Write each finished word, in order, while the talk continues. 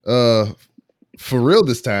Uh, for real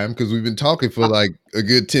this time because we've been talking for like a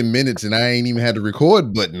good 10 minutes and I ain't even had the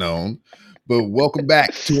record button on. But welcome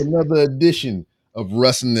back to another edition of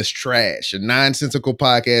Wrestling This Trash, a nonsensical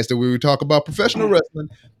podcast that we talk about professional wrestling,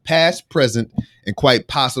 past, present, and quite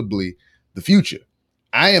possibly the future.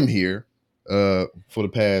 I am here for the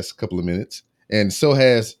past couple of minutes, and so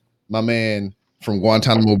has my man from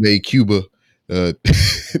Guantanamo Bay, Cuba, uh,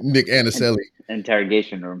 Nick Anicelli.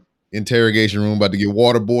 Interrogation room. Interrogation room, about to get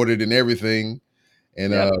waterboarded and everything.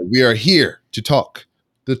 And Yep. we are here to talk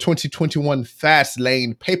the 2021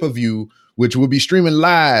 Fastlane pay-per-view, which will be streaming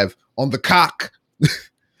live on the cock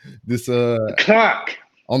this Clock.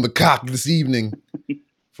 on the cock this evening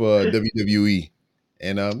for WWE.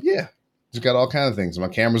 And yeah, just got all kinds of things. My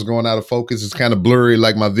camera's going out of focus. It's kind of blurry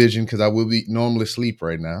like my vision because I will be normally asleep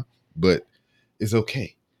right now, but it's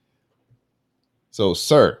okay. So,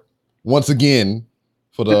 sir, once again,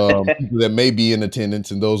 for the people that may be in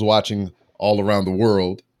attendance and those watching all around the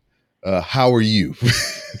world, how are you?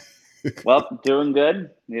 Well, doing good.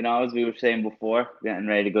 You know, as we were saying before, getting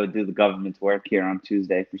ready to go do the government's work here on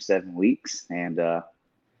Tuesday for 7 weeks. And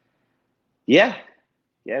yeah,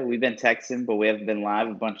 we've been texting, but we haven't been live.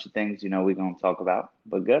 A bunch of things, we're going to talk about,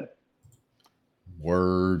 but good.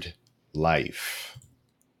 Word life.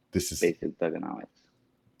 This is basic thugonomics.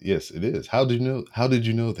 Yes, it is. How did you know? How did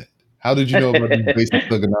you know that? How did you know about these basic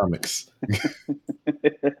thugonomics?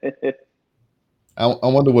 I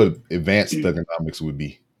wonder what advanced thugonomics would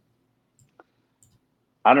be.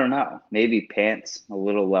 I don't know. Maybe pants a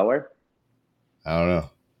little lower. I don't know.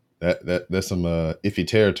 That's some iffy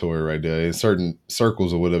territory right there. In certain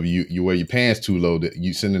circles or whatever, you wear your pants too low, that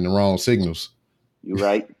you sending the wrong signals. You're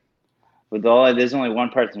right. There's only one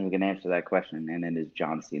person who can answer that question, and it is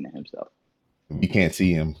John Cena himself. We can't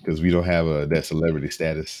see him because we don't have that celebrity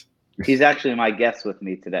status. He's actually my guest with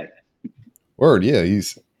me today. Word, yeah,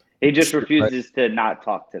 he just refuses to not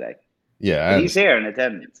talk today. Yeah, he's here in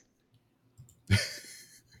attendance.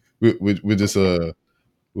 we just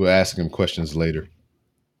we'll ask him questions later.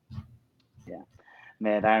 Yeah,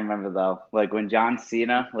 man, I remember though, like when John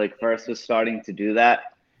Cena first was starting to do that,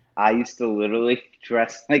 I used to literally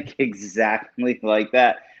dress exactly like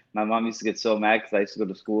that. My mom used to get so mad because I used to go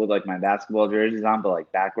to school with my basketball jerseys on,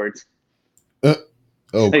 but backwards.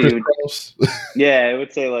 Oh, so Chris Cross. Yeah, it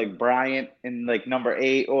would say Bryant in number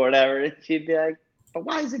 8 or whatever. And she'd be like, "But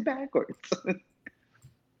why is it backwards?"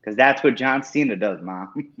 Because that's what John Cena does,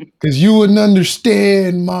 Mom. Because you wouldn't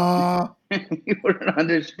understand, Ma. You wouldn't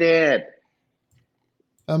understand.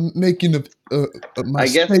 I'm making my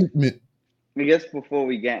statement. I guess before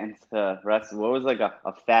we get into wrestling, what was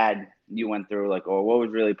a fad you went through, or what was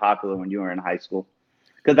really popular when you were in high school?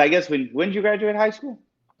 Because I guess when did you graduate high school?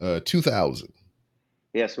 2000.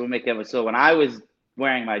 Yeah, so we'll make it. So when I was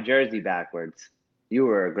wearing my jersey backwards, you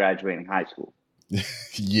were graduating high school.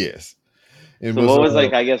 Yes. So what was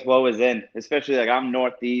I guess what was in, especially I'm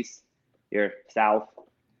Northeast, you're South.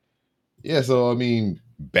 Yeah, so I mean,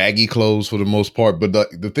 baggy clothes for the most part, but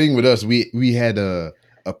the thing with us, we had a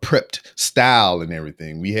prepped style and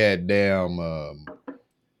everything. We had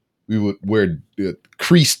we would wear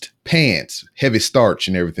creased pants, heavy starch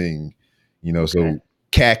and everything, so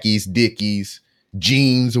khakis, dickies,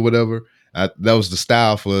 jeans or whatever. That was the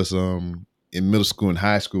style for us in middle school and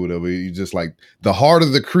high school, whatever. You just the harder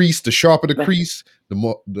the crease, the sharper the crease, the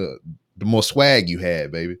more swag you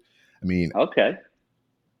had, baby. I mean, okay.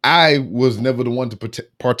 I was never the one to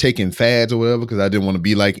partake in fads or whatever because I didn't want to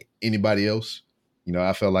be like anybody else.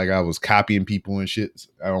 I felt like I was copying people and shit.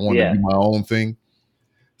 I don't want to do my own thing.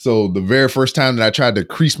 So the very first time that I tried to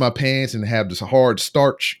crease my pants and have this hard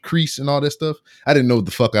starch crease and all that stuff, I didn't know what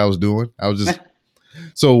the fuck I was doing. I was just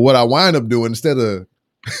so what I wind up doing instead of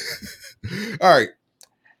all right.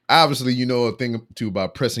 Obviously, a thing or two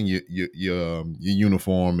about pressing your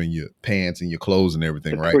uniform and your pants and your clothes and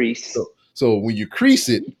everything, right? Crease. So when you crease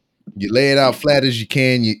it, you lay it out flat as you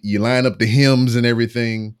can. You line up the hems and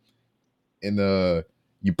everything, and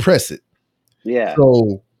you press it. Yeah.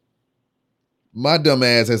 So my dumb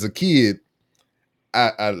ass as a kid,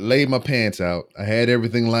 I laid my pants out. I had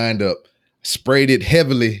everything lined up, sprayed it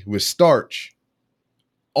heavily with starch,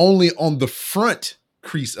 only on the front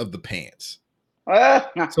crease of the pants.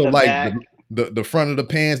 So the front of the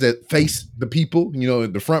pants that face the people,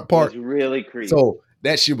 the front part. It was really creased. So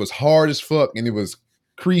that shit was hard as fuck, and it was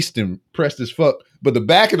creased and pressed as fuck. But the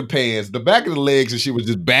back of the pants, the back of the legs and shit was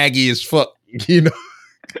just baggy as fuck,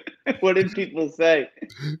 What did people say?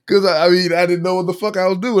 Because I didn't know what the fuck I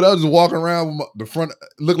was doing. I was just walking around with the front,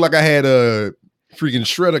 looked like I had freaking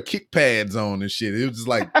shredder kick pads on and shit. It was just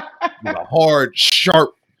a hard,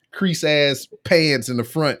 sharp crease ass pants in the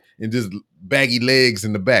front and just baggy legs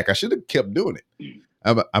in the back. I should have kept doing it.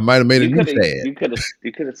 I might have made a new fad.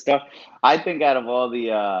 You could have stuck. I think out of all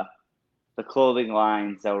the clothing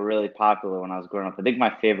lines that were really popular when I was growing up, I think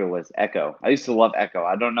my favorite was Echo. I used to love Echo.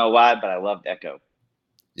 I don't know why, but I loved Echo.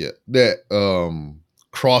 Yeah, that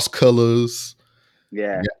cross colors.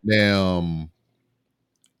 Yeah. Goddamn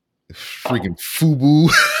freaking FUBU.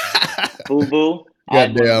 FUBU. I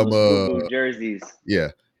had one of Goddamn those FUBU jerseys. Yeah.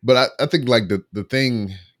 But I think like the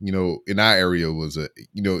thing, in our area was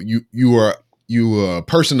you were a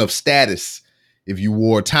person of status if you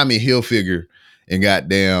wore Tommy Hilfiger and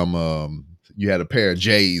goddamn you had a pair of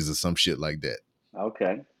J's or some shit like that.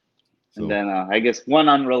 Okay. So, And then I guess one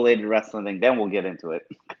unrelated wrestling thing, then we'll get into it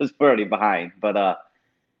because we're already behind. But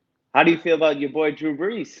how do you feel about your boy Drew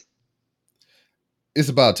Brees? it's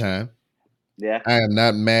about time. Yeah. I am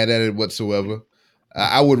not mad at it whatsoever.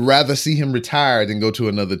 I would rather see him retire than go to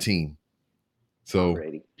another team. So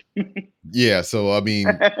yeah, so I mean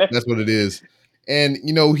that's what it is. And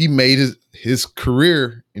he made his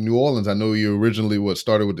career in New Orleans. I know he originally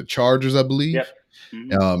started with the Chargers, I believe. Yep.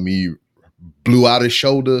 Mm-hmm. He blew out his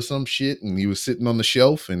shoulder or some shit, and he was sitting on the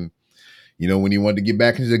shelf. And when he wanted to get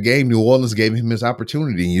back into the game, New Orleans gave him his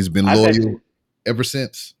opportunity. He's been loyal ever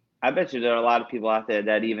since. I bet you there are a lot of people out there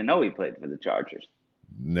that even know he played for the Chargers.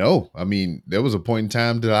 No, I mean, there was a point in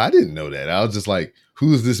time that I didn't know that. I was just like,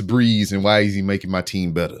 who's this Breeze and why is he making my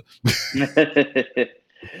team better?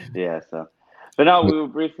 Yeah, so. But no, we were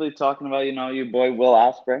briefly talking about, your boy Will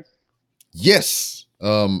Ospreay. Yes.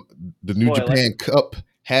 The New Japan Cup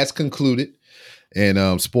has concluded.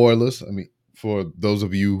 And spoilers, I mean, for those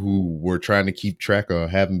of you who were trying to keep track or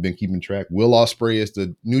haven't been keeping track, Will Ospreay is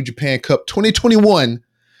the New Japan Cup 2021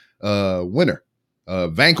 winner,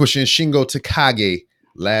 vanquishing Shingo Takagi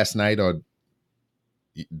last night or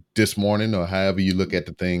this morning, or however you look at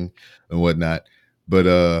the thing and whatnot. But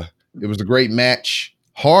it was a great match,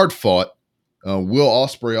 hard fought. Will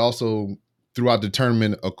Ospreay also throughout the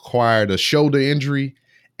tournament acquired a shoulder injury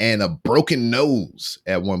and a broken nose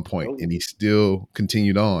at one point, and he still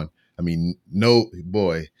continued on. I mean, no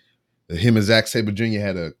boy, him and Zack Sabre Jr.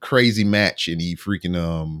 had a crazy match, and he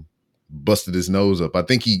freaking busted his nose up. I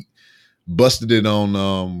think he busted it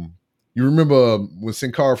on. You remember when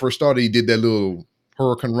Sin Cara first started, he did that little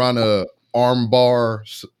Hurricane Rana arm bar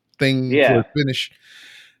thing for a finish.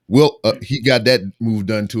 Well, he got that move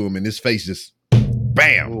done to him, and his face just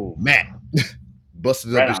bam, Matt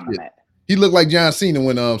busted up his shit. He looked like John Cena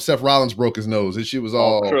when Seth Rollins broke his nose. His shit was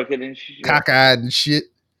all crooked and shit. Cockeyed and shit.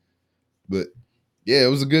 But yeah, it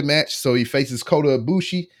was a good match. So he faces Kota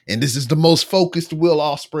Ibushi, and this is the most focused Will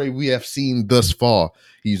Ospreay we have seen thus far.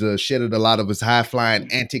 He's shedded a lot of his high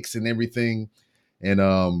flying antics and everything,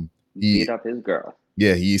 and he beat up his girl.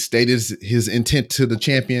 Yeah, he stated his intent to the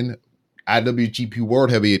champion, IWGP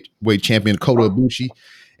World Heavyweight Champion Kota Ibushi.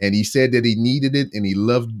 And he said that he needed it and he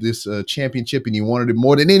loved this championship and he wanted it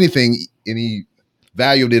more than anything. And he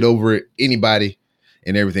valued it over anybody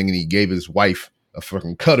and everything. And he gave his wife a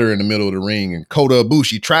fucking cutter in the middle of the ring. And Kota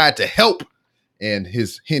Ibushi tried to help. And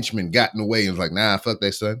his henchman got in the way and was like, nah, fuck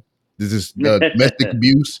that, son. This is domestic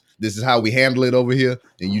abuse. This is how we handle it over here.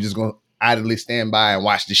 And you just going to idly stand by and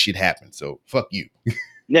watch this shit happen. So fuck you.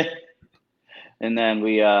 Yeah. And then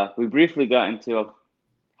we briefly got into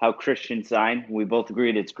how Christian signed. We both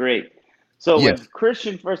agreed it's great. So when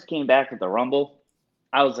Christian first came back at the Rumble,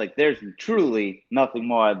 I was like, there's truly nothing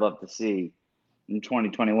more I'd love to see in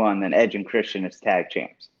 2021 than Edge and Christian as tag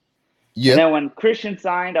champs. Yeah. And then when Christian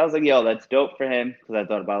signed, I was like, yo, that's dope for him, because I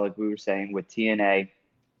thought about, like we were saying, with TNA.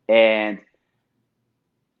 And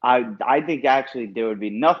I think actually there would be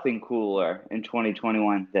nothing cooler in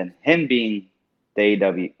 2021 than him being the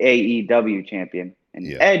AEW champion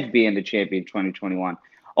and Edge being the champion in 2021.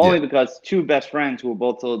 Only because two best friends who were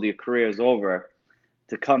both told their careers over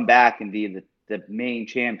to come back and be the main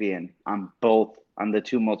champion on the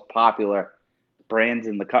two most popular brands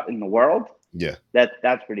in the world. Yeah.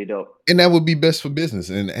 That's pretty dope. And that would be best for business.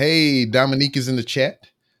 And hey, Dominique is in the chat.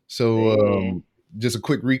 So just a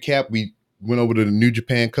quick recap. We went over to the New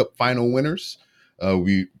Japan Cup final winners.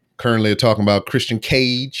 We currently are talking about Christian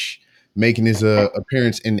Cage making his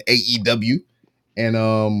appearance in AEW.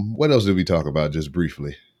 And what else did we talk about just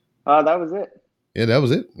briefly? That was it. Yeah, that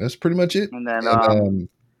was it. That's pretty much it. And then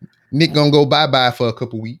Nick gonna go bye-bye for a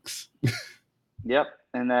couple weeks. Yep.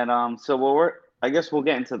 And then so I guess we'll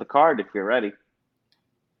get into the card if you're ready.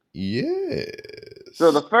 Yes.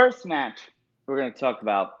 So the first match we're going to talk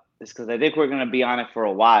about is because I think we're going to be on it for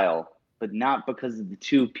a while, but not because of the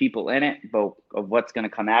two people in it, but of what's going to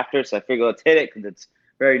come after. So I figure let's hit it because it's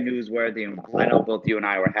very newsworthy, and I know both you and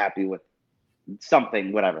I were happy with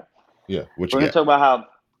something, whatever. Yeah, what We're you going to got? talk about how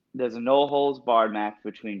there's a no holds barred match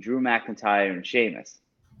between Drew McIntyre and Sheamus.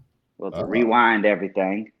 Well, to rewind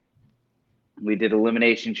everything, we did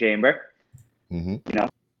Elimination Chamber, Mm-hmm. you know,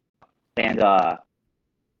 and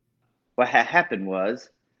what happened was,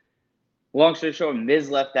 long story short, Miz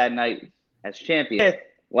left that night as champion with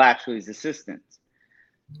Lashley's assistants.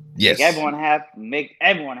 Yes. Make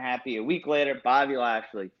everyone happy. A week later, Bobby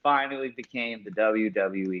Lashley finally became the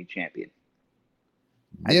WWE champion.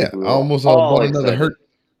 Yeah, I almost bought another Hurt.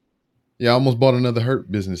 Yeah, I almost bought another Hurt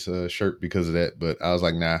Business shirt because of that, but I was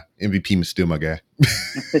like, nah, MVP is still my guy.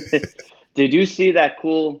 Did you see that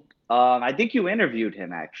cool? I think you interviewed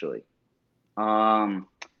him actually.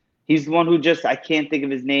 He's the one who I can't think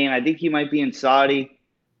of his name. I think he might be in Saudi,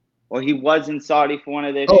 or he was in Saudi for one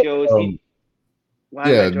of their shows. He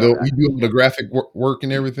doing the graphic work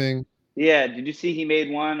and everything. Yeah, did you see he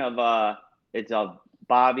made one of it's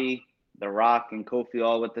Bobby, The Rock, and Kofi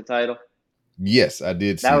all with the title? Yes, I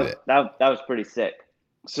did see that. That was pretty sick.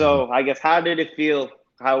 So I guess how did it feel?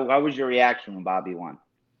 How was your reaction when Bobby won?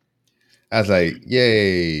 I was like,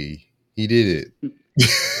 yay, he did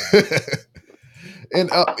it. And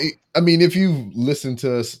I mean, if you listen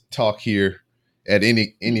to us talk here at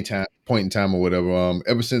any point in time or whatever,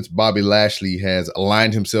 ever since Bobby Lashley has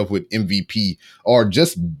aligned himself with MVP or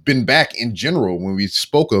just been back in general, when we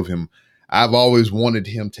spoke of him, I've always wanted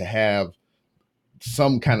him to have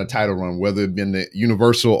some kind of title run, whether it been the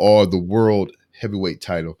Universal or the World Heavyweight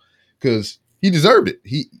title, because he deserved it.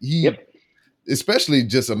 He especially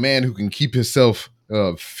just a man who can keep himself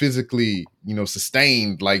physically,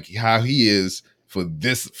 sustained like how he is for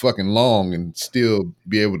this fucking long and still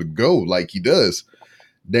be able to go like he does.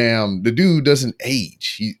 Damn, the dude doesn't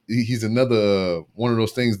age. He's another one of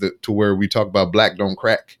those things that to where we talk about black don't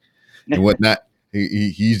crack and whatnot.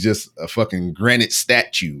 He's just a fucking granite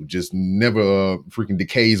statue, just never freaking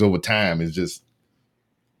decays over time. It's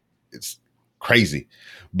crazy,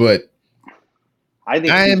 but I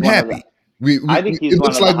am happy. It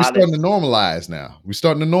looks like we're starting to normalize now. We're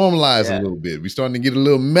starting to normalize a little bit. We're starting to get a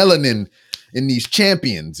little melanin in these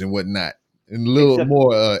champions and whatnot, and a little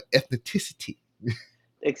more ethnicity.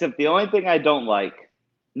 Except the only thing I don't like,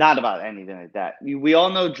 not about anything like that. We all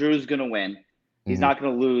know Drew's going to win. He's not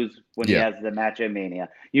going to lose when he has the match at Mania.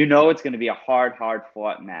 You know it's going to be a hard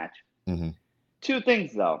fought match. Two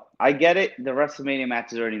things, though. I get it. The WrestleMania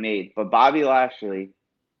match is already made. But Bobby Lashley,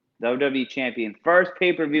 WWE champion, first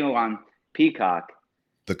pay-per-view on Peacock,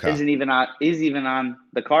 isn't even on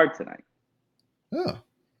the card tonight. Oh.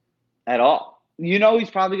 At all. You know he's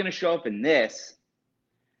probably going to show up in this.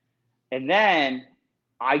 And then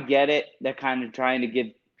I get it. They're kind of trying to give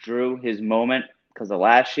Drew his moment because of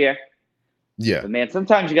last year. Yeah. But man,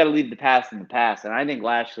 sometimes you got to leave the past in the past. And I think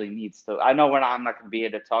Lashley needs to. I know I'm not going to be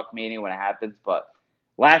here to talk Mania when it happens, but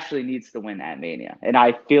Lashley needs to win at Mania. And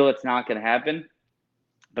I feel it's not going to happen,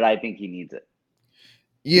 but I think he needs it.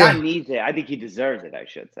 Yeah. Not needs it. I think he deserves it, I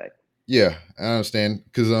should say. Yeah, I understand.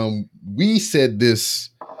 Because we said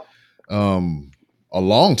this a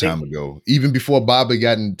long time ago, even before Bobby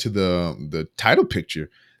got into the title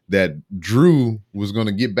picture, that Drew was going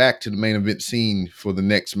to get back to the main event scene for the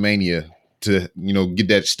next Mania to, get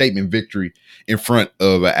that statement victory in front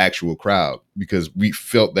of an actual crowd, because we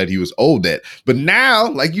felt that he was owed that. But now,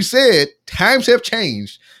 like you said, times have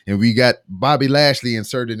changed and we got Bobby Lashley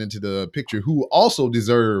inserted into the picture, who also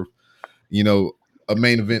deserve, a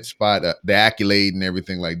main event spot, the accolade and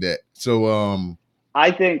everything like that. So I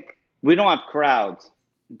think we don't have crowds.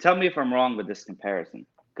 Tell me if I'm wrong with this comparison,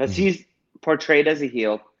 because he's portrayed as a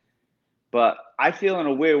heel, but I feel in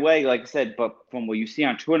a weird way, like I said, but from what you see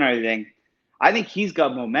on Twitter and everything, I think he's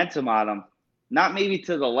got momentum on him. Not maybe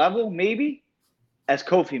to the level, maybe, as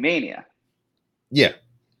Kofi Mania. Yeah.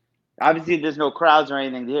 Obviously, there's no crowds or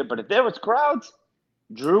anything here, but if there was crowds,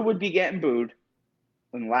 Drew would be getting booed,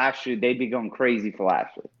 and Lashley, they'd be going crazy for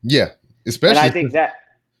Lashley. Yeah, especially. And I think that,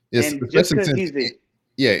 yes, and just because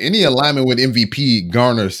any alignment with MVP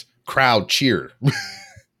garners crowd cheer.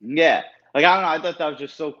 Yeah. Like, I don't know. I thought that was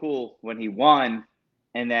just so cool when he won.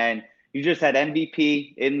 And then you just had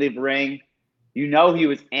MVP in the ring. You know he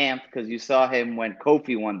was amped because you saw him when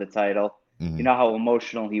Kofi won the title. You know how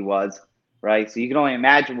emotional he was, right? So you can only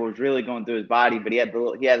imagine what was really going through his body. But he had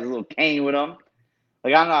his little cane with him.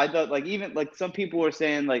 Like, I don't know. I thought, like, even like some people were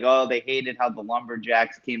saying, like, oh, they hated how the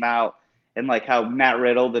Lumberjacks came out and like how Matt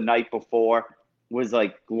Riddle the night before was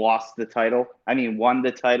like won the title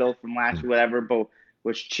from last year, whatever, but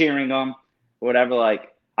was cheering him or whatever.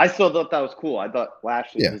 Like, I still thought that was cool. I thought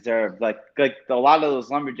Lashley deserved like a lot of those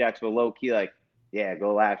Lumberjacks were low key like, yeah,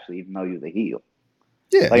 go Lashley, even though you're the heel.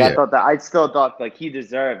 Yeah. Like, I still thought like he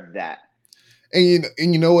deserved that. And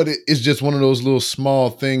you know what? It's just one of those little small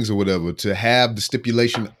things or whatever to have the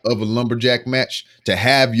stipulation of a lumberjack match, to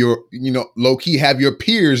have your, low key have your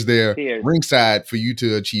peers there Peers. ringside for you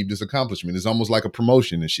to achieve this accomplishment. It's almost like a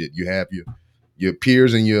promotion and shit. You have your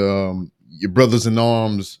peers and your brothers in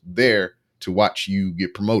arms there to watch you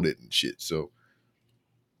get promoted and shit. So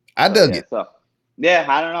I dug it. So yeah,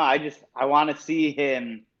 I don't know. I want to see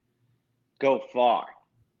him go far.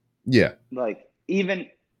 Yeah. Like even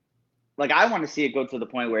like I want to see it go to the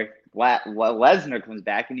point where Lesnar comes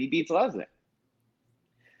back and he beats Lesnar.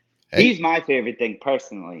 Hey. He's my favorite thing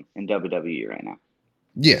personally in WWE right now.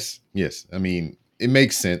 Yes. I mean, it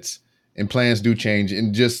makes sense, and plans do change,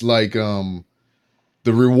 and just like the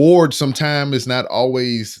reward sometimes is not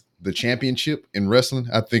always the championship in wrestling.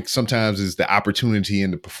 I think sometimes it's the opportunity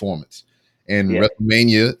and the performance. And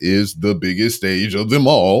WrestleMania is the biggest stage of them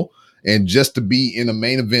all, and just to be in a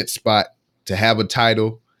main event spot, to have a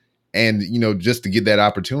title, and just to get that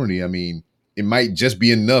opportunity. I mean, it might just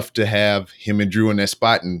be enough to have him and Drew in that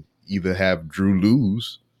spot and either have Drew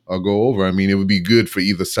lose or go over. I mean, it would be good for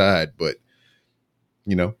either side, but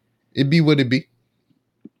it'd be what it be.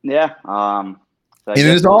 Yeah. And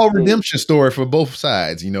it's all redemption story for both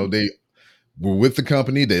sides. They were with the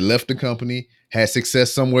company, they left the company, had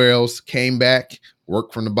success somewhere else, came back,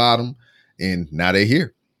 worked from the bottom, and now they're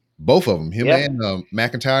here. Both of them, him and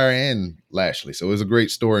McIntyre and Lashley. So it was a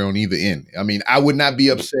great story on either end. I mean, I would not be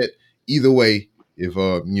upset either way if,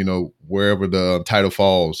 wherever the title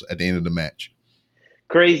falls at the end of the match.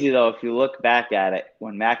 Crazy, though, if you look back at it,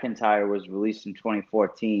 when McIntyre was released in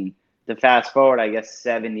 2014, to fast forward, I guess,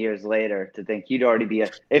 7 years later, to think he'd already be,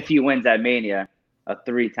 if he wins at Mania, a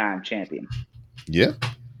 3-time champion. Yeah.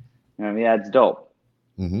 I mean, that's dope.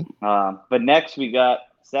 Mm-hmm. But next we got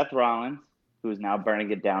Seth Rollins, who's now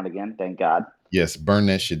burning it down again, thank God. Yes, burn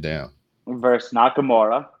that shit down. Versus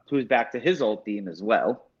Nakamura, who's back to his old theme as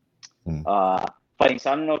well. Fighting.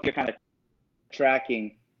 So I don't know if you're kind of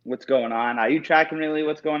tracking what's going on. Are you tracking really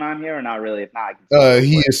what's going on here or not really? If not,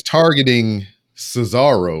 he is targeting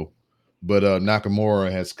Cesaro, but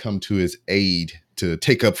Nakamura has come to his aid to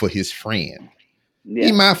take up for his friend. Yeah.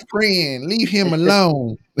 He my friend. Leave him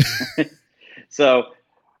alone. So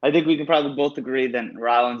I think we can probably both agree that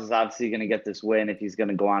Rollins is obviously going to get this win if he's going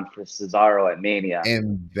to go on for Cesaro at Mania.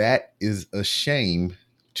 And that is a shame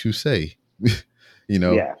to say.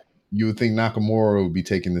 You would think Nakamura would be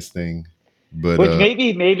taking this thing. But which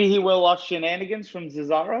maybe he will off shenanigans from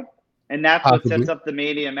Cesaro. And that's possibly what sets up the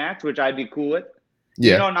Mania match, which I'd be cool with.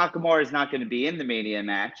 Yeah. Nakamura is not going to be in the Mania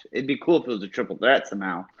match. It'd be cool if it was a triple threat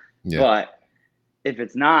somehow. Yeah. But if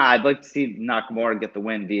it's not, I'd like to see Nakamura get the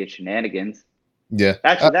win via shenanigans. Yeah.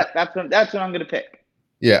 That's what I'm going to pick.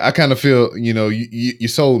 Yeah, I kind of feel, you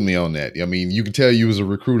sold me on that. I mean, you can tell you was a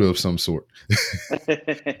recruiter of some sort.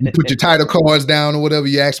 You put your title cards down or whatever.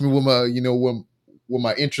 You asked me what my, what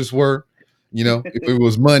my interests were. If it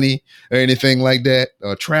was money or anything like that,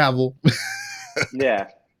 travel. Yeah.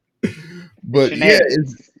 But yeah,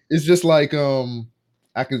 it's just like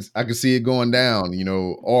I can see it going down,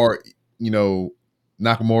 or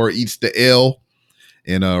Nakamura eats the L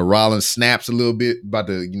and Rollins snaps a little bit, about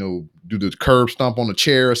to do the curb stomp on the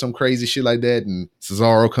chair or some crazy shit like that, and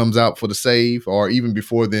Cesaro comes out for the save, or even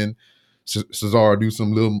before then, Cesaro do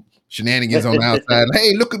some little shenanigans on the outside.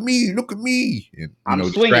 Hey, look at me! And, I'm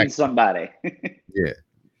swinging somebody. Yeah.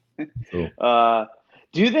 So.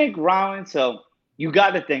 Do you think Rollins? So you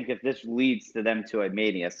got to think if this leads to them to a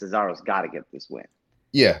Mania, Cesaro's got to get this win.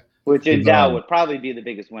 Yeah. Which in doubt would probably be the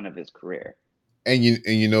biggest win of his career. And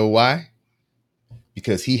you know why?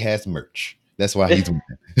 Because he has merch. That's why he's winning.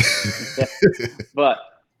 But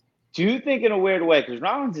do you think in a weird way, because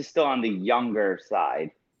Rollins is still on the younger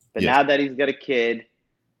side, but now that he's got a kid,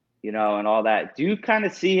 and all that, do you kind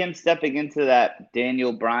of see him stepping into that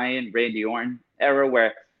Daniel Bryan, Randy Orton era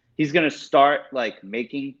where he's going to start like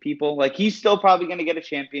making people, like he's still probably going to get a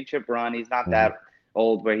championship run. He's not that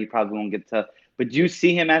old where he probably won't get to, but do you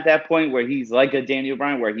see him at that point where he's like a Daniel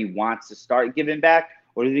Bryan where he wants to start giving back?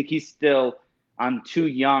 Or do you think he's still on too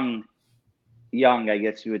young, I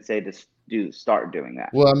guess you would say, to start doing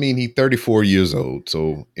that? Well, I mean, he's 34 years old.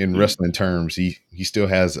 So in wrestling terms, he still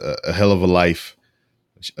has a hell of a life,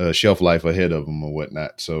 shelf life ahead of him or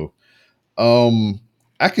whatnot. So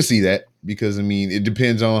I can see that, because I mean, it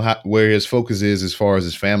depends on where his focus is as far as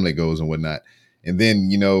his family goes and whatnot. And then,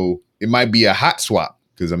 it might be a hot swap,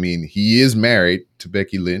 because I mean, he is married to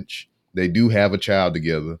Becky Lynch. They do have a child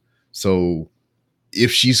together. So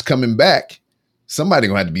if she's coming back, somebody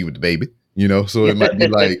gonna have to be with the baby, so it might be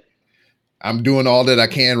like, I'm doing all that I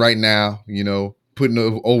can right now,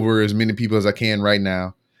 putting over as many people as I can right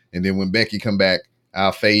now. And then when Becky come back,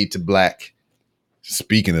 I'll fade to black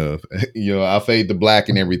Speaking of, I'll fade to black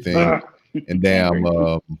and everything, and damn,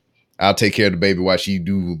 I'll take care of the baby while she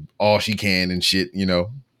do all she can and shit.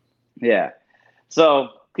 Yeah. So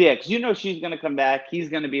yeah, because she's gonna come back. He's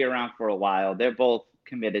gonna be around for a while. They're both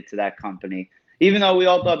committed to that company. Even though we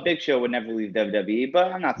all thought Big Show would never leave WWE,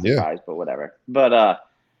 but I'm not Yeah. surprised. But whatever. But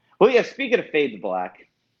well, yeah. Speaking of Fade to Black,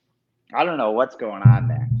 I don't know what's going on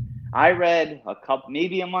there. I read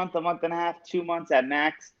maybe a month and a half, 2 months at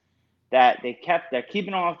max, that they're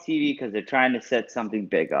keeping him off TV because they're trying to set something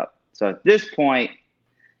big up. So at this point,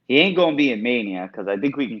 he ain't going to be in Mania because I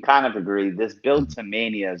think we can kind of agree this build to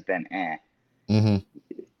Mania has been Mm-hmm.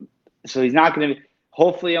 So he's not going to be.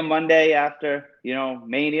 Hopefully on Monday after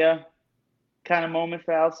Mania kind of moment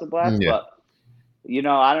for Aleister Black, Yeah. but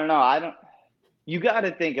I don't know. You got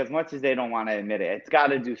to think, as much as they don't want to admit it, it's got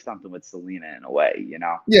to do something with Selena in a way,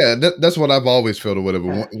 Yeah, that's what I've always felt or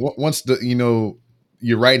whatever. Once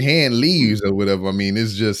your right hand leaves or whatever, I mean,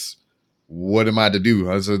 it's just, what am I to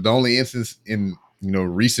do? So the only instance in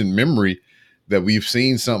recent memory that we've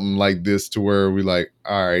seen something like this to where we're like,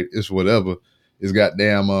 all right, it's whatever, is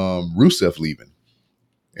goddamn Rusev leaving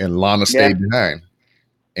and Lana stayed behind.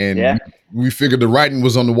 And we figured the writing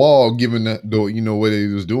was on the wall, given the what he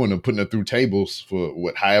was doing and putting her through tables for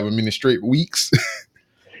however many straight weeks.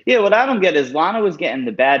 Yeah, what I don't get is Lana was getting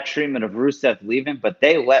the bad treatment of Rusev leaving, but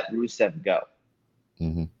they let Rusev go.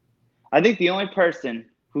 Mm-hmm. I think the only person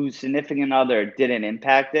whose significant other didn't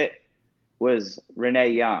impact it was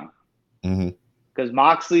Renee Young. Because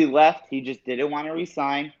Moxley left, he just didn't want to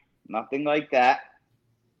resign. Nothing like that.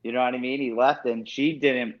 You know what I mean? He left and she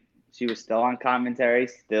didn't. She was still on commentary,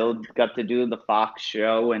 still got to do the Fox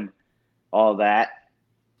show and all that.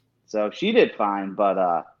 So she did fine.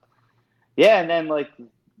 But, yeah, and then,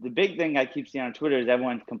 the big thing I keep seeing on Twitter is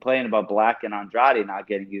everyone complaining about Black and Andrade not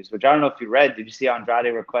getting used, which I don't know if you read. Did you see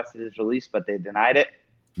Andrade requested his release, but they denied it?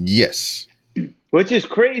 Yes. Which is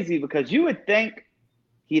crazy because you would think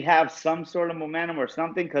he'd have some sort of momentum or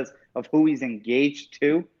something because of who he's engaged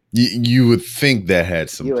to. You would think that had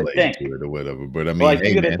some play to it or whatever, but I mean,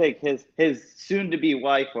 you gotta think his soon-to-be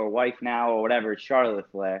wife or wife now or whatever is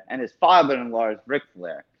Charlotte Flair, and his father-in-law is Ric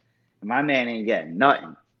Flair, and my man ain't getting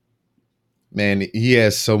nothing. Man, he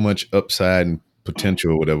has so much upside and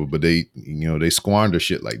potential or whatever, but they squander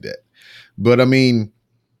shit like that. But I mean,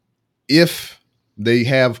 if they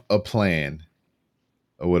have a plan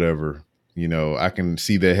or whatever, I can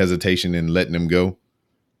see their hesitation in letting him go.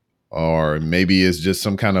 Or maybe it's just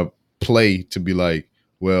some kind of play to be like,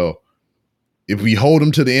 well, if we hold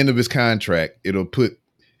him to the end of his contract, it'll put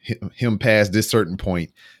him past this certain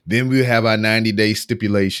point. Then we'll have our 90-day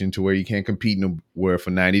stipulation to where he can't compete nowhere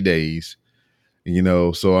for 90 days.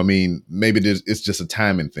 So I mean, maybe it's just a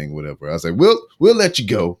timing thing, whatever. I was like, we'll let you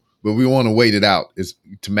go, but we want to wait it out is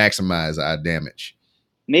to maximize our damage.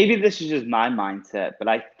 Maybe this is just my mindset, but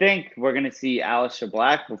I think we're going to see Aleister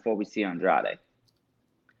Black before we see Andrade.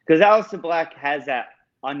 Because Aleister Black has that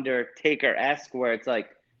Undertaker-esque where it's like,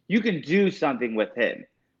 you can do something with him,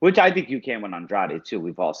 which I think you can with Andrade too.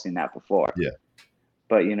 We've all seen that before. Yeah.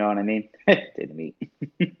 But you know what I mean? Titty meat.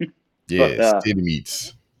 Yes, titty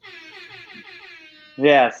meats.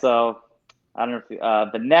 Yeah, so I don't know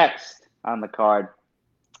if the next on the card,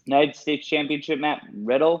 United States Championship match,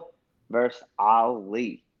 Riddle versus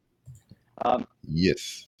Ali.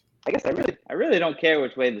 Yes. I guess I really don't care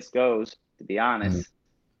which way this goes, to be honest.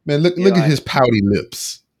 Man, look at his pouty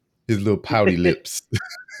lips. His little pouty lips.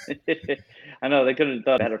 I know they could have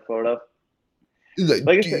done a better photo. Like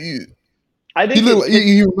I said, I think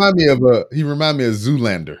he remind me of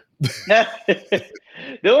Zoolander.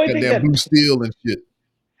 The only thing that blue steel and shit.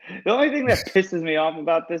 The only thing that pisses me off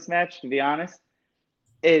about this match, to be honest,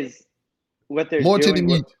 is what they're doing. Titty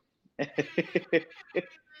meat.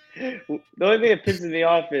 The only thing that pisses me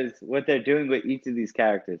off is what they're doing with each of these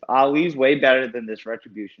characters. Ali's way better than this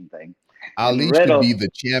Retribution thing. Ali should be the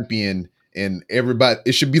champion, and everybody.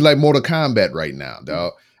 It should be like Mortal Kombat right now,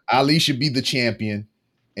 dog. Ali should be the champion,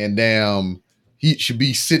 and damn, he should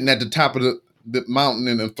be sitting at the top of the mountain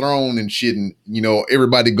in a throne and shit, and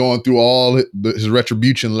everybody going through all his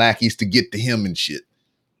Retribution lackeys to get to him and shit.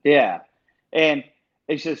 Yeah, and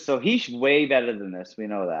it's just so he's way better than this. We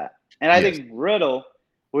know that, and I think Riddle.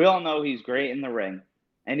 We all know he's great in the ring,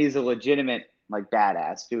 and he's a legitimate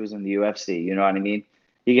badass who's in the UFC. You know what I mean?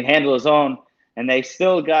 He can handle his own, and they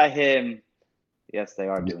still got him. Yes, they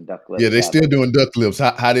are doing duck lips. Yeah, they still doing duck lips.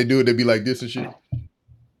 How they do it? They be like this and shit.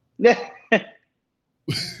 Yeah.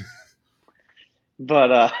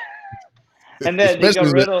 But and then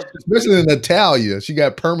especially in Natalia, she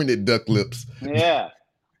got permanent duck lips. Yeah.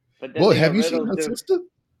 But then have you seen her sister?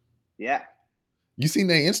 Yeah. You seen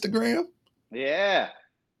their Instagram? Yeah.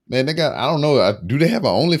 Man, they got, I don't know, do they have an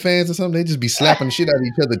OnlyFans or something? They just be slapping the shit out of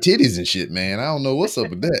each other titties and shit, man. I don't know what's up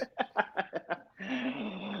with that.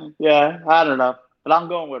 Yeah, I don't know. But I'm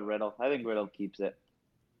going with Riddle. I think Riddle keeps it.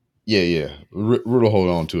 Yeah. Riddle hold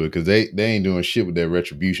on to it because they ain't doing shit with that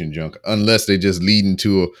retribution junk unless they just leading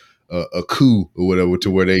to a coup or whatever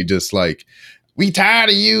to where they just like, we tired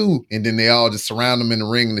of you. And then they all just surround them in the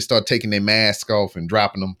ring and they start taking their mask off and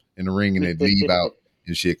dropping them in the ring and they leave out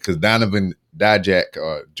and shit. Because Donovan Dijak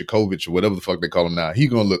or Djokovic or whatever the fuck they call him now, he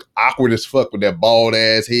gonna look awkward as fuck with that bald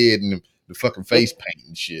ass head and the fucking face paint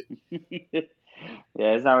and shit.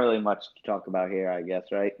 Yeah, there's not really much to talk about here, I guess,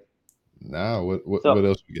 right? Nah, what So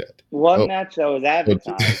else we got? one Oh, match that was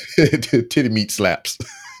advertised. titty meat slaps.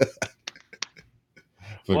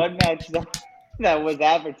 One match that was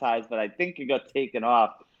advertised, but I think it got taken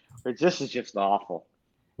off. Which this is just awful.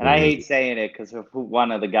 And What I was hate it? saying it because of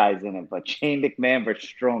one of the guys in it, but Shane McMahon versus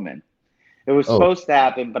Strowman. It was Oh, supposed to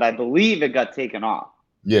happen, but I believe it got taken off.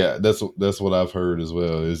 yeah, that's what I've heard as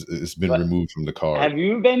well. It's been But removed from the card. have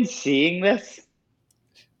you been seeing this?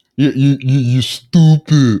 You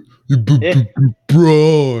stupid.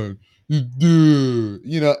 Braun. You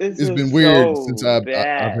know, This it's been is weird since so I've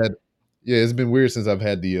bad. had. Yeah, it's been weird since I've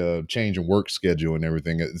had the change in work schedule and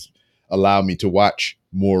everything. It's allowed me to watch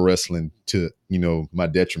more wrestling to my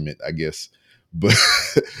detriment, I guess. But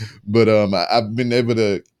I've been able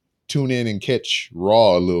to tune in and catch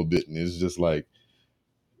Raw a little bit, and it's just like,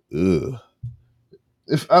 ugh.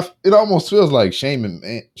 It almost feels like Shane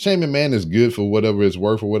McMahon is good for whatever it's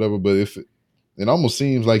worth or whatever, but if it almost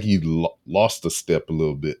seems like he lost a step a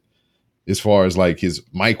little bit as far as like his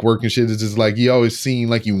mic work and shit. It's just like he always seemed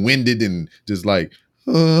like he winded and just like.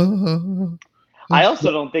 I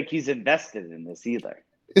also don't think he's invested in this either.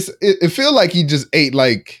 It feel like he just ate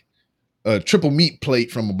like a triple meat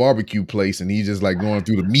plate from a barbecue place and he's just like going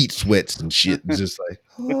through the meat sweats and shit. Just like,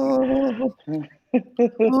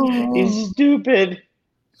 He's stupid.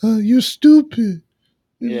 you're stupid.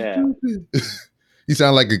 You're Yeah. stupid. He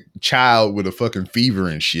sound like a child with a fucking fever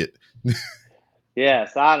and shit.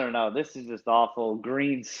 Yes, I don't know. This is just awful.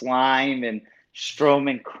 Green slime and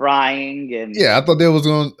Strowman crying and Yeah, I thought they was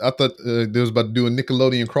going. I thought they was about to do a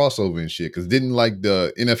Nickelodeon crossover and shit. Because didn't like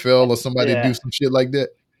the NFL or somebody do yeah. some shit like that?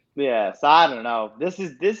 Yeah, so I don't know. This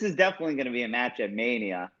is definitely going to be a match at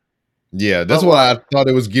Mania. Yeah, that's But what I like thought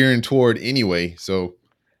it was gearing toward anyway. So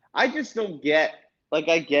I just don't get like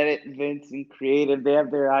I get it, Vince and creative, they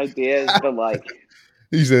have their ideas, but like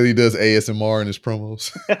he said he does ASMR in his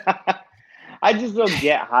promos. I just don't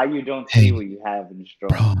get how you don't see Hey, what you have in Strowman.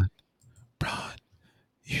 Braun, Braun,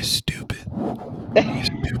 you're stupid. You're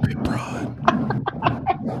stupid, Braun.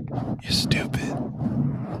 You're stupid.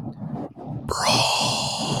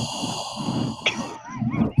 Braun.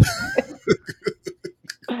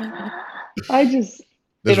 I just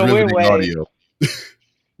That's in a weird riveting way, audio.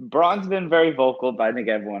 Braun's been very vocal, but I think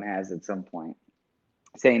everyone has at some point.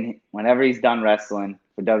 Saying whenever he's done wrestling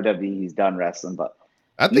for WWE, he's done wrestling. But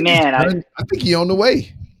I think he's man, done. I think he on the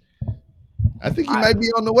way. I think he I might be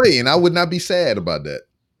on the way, and I would not be sad about that.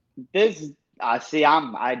 this see,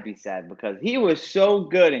 I'd be sad because he was so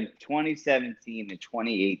good in 2017 and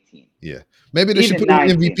 2018, Yeah, maybe they should even put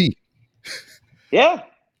him 19. MVP. Yeah,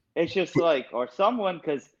 it's just like or someone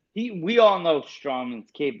because we all know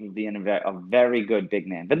Strowman's capable of being a very good big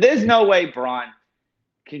man, but there's no way Braun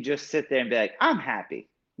can just sit there and be like, I'm happy.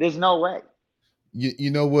 There's no way.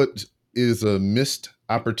 You know what is a missed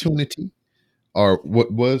opportunity, or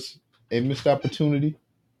what was a missed opportunity?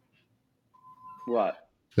 What?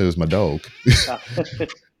 That was my dog.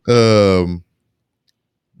 um,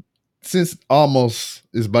 since almost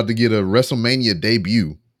is about to get a WrestleMania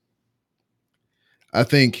debut, I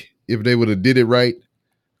think if they would have did it right,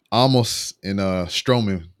 almost and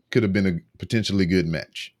Strowman could have been a potentially good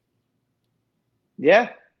match. Yeah.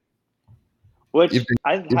 If, Which if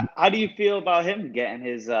how do you feel about him getting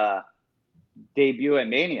his debut at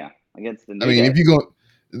Mania against the I New mean, Day? if you go,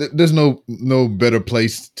 there's no better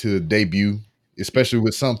place to debut, especially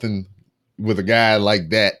with something with a guy like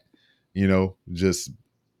that. Just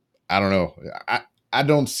I don't know. I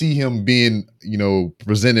don't see him being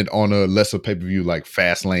presented on a lesser pay per view like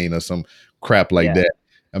Fastlane or some crap like Yeah. that.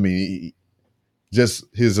 I mean, just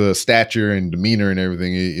his stature and demeanor and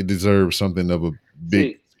everything, it deserves something of a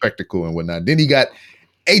big See, spectacle and whatnot. Then he got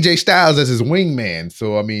AJ Styles as his wingman,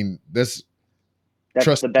 so I mean that's that's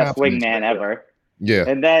trust the and best confidence wingman right there. ever. Yeah,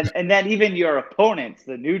 And then even your opponents,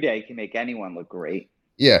 the New Day, can make anyone look great.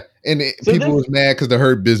 yeah, and So people this was mad because the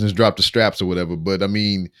Hurt Business dropped the straps or whatever. But I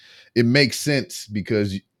mean, it makes sense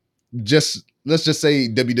because let's just say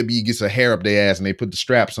WWE gets a hair up their ass and they put the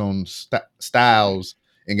straps on Styles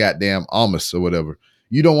and goddamn Almas or whatever.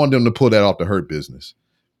 You don't want them to pull that off the Hurt Business.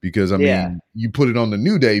 Because I mean, you put it on the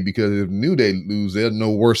New Day because if New Day lose, they're no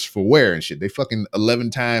worse for wear and shit. They fucking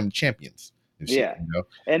 11-time champions and shit. Yeah. You know?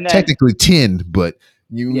 And then, technically 10, but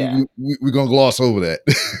we're gonna gloss over that.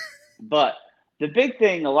 But the big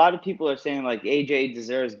thing, a lot of people are saying like AJ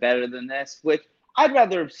deserves better than this, which I'd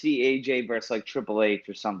rather see AJ versus like Triple H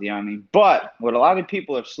or something. You know what I mean? But what a lot of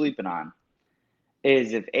people are sleeping on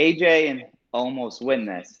is if AJ and Omos win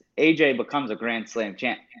this, AJ becomes a Grand Slam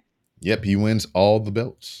champion. Yep, he wins all the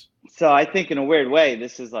belts. So I think in a weird way,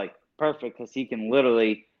 this is like perfect because he can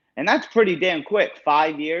literally, and that's pretty damn quick.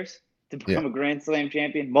 5 years to become a Grand Slam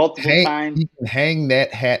champion multiple times. He can hang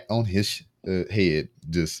that hat on his head.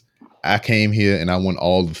 Just, I came here and I won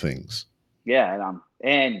all the things. Yeah,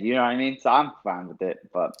 and you know what I mean. So I'm fine with it.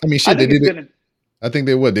 But I mean, shit, they did it. I think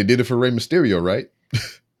they did it for Rey Mysterio, right?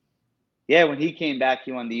 Yeah, when he came back,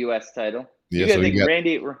 he won the U.S. title. Yeah, you gotta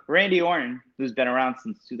think Randy Orton, who's been around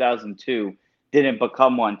since 2002, didn't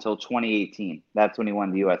become one until 2018. That's when he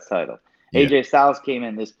won the U.S. title. Yeah. AJ Styles came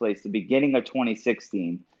in this place the beginning of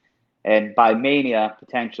 2016, and by Mania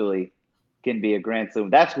potentially can be a Grand Slam.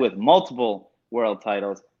 That's with multiple world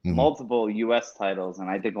titles, multiple U.S. titles, and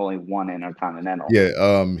I think only one Intercontinental.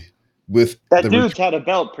 Yeah, with that dude's had a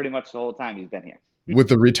belt pretty much the whole time he's been here. With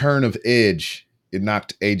the return of Edge, it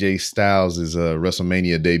knocked AJ Styles'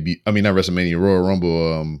 WrestleMania debut. I mean, not WrestleMania, Royal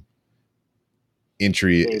Rumble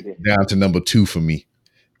entry down to number 2 for me.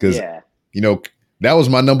 Because, you know, that was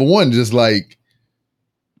my number 1. Just like,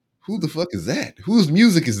 who the fuck is that? Whose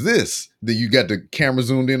music is this? That you got the camera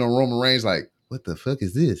zoomed in on Roman Reigns, like, what the fuck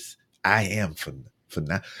is this? I am for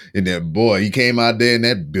now. And then, boy, he came out there in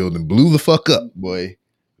that building, blew the fuck up, boy.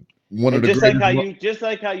 One of the just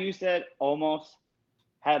like how you said, almost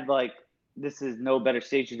had like, this is no better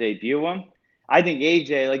stage to debut him. I think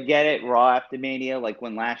AJ, like, get it, Raw after Mania, like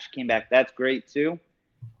when Lash came back, that's great too.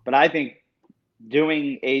 But I think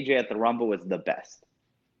doing AJ at the Rumble was the best.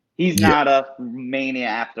 He's not a Mania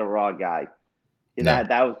after Raw guy. No.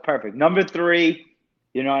 That was perfect. Number 3,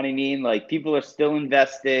 you know what I mean? Like, people are still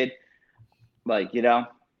invested. Like, you know.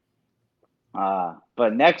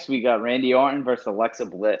 But next we got Randy Orton versus Alexa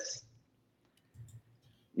Bliss.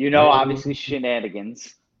 You know, obviously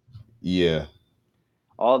shenanigans. Yeah.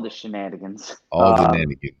 All the shenanigans. All the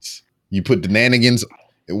shenanigans. You put the nanigans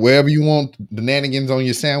wherever you want the nanigans on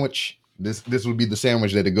your sandwich. This would be the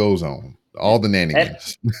sandwich that it goes on. All the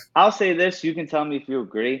nanigans. I'll say this. You can tell me if you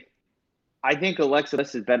agree. I think Alexa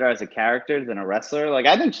Bliss is better as a character than a wrestler. Like,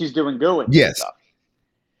 I think she's doing good with this stuff.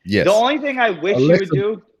 Yes. The only thing I wish she would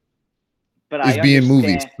do, but is be in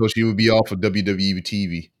movies, so she would be off of WWE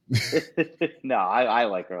TV. No, I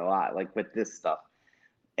like her a lot. Like, with this stuff.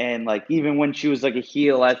 And, like, even when she was, like, a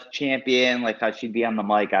heel as champion, like, how she'd be on the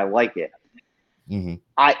mic, I like it. Mm-hmm.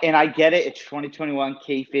 I get it. It's 2021.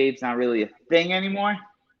 Kayfabe's not really a thing anymore.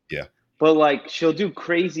 Yeah. But, like, she'll do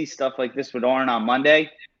crazy stuff like this with Orton on Monday.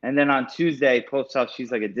 And then on Tuesday, posts out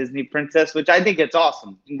she's like a Disney princess, which I think it's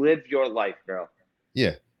awesome. Live your life, girl.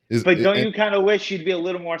 Yeah. But don't you kind of wish she'd be a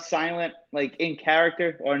little more silent, like, in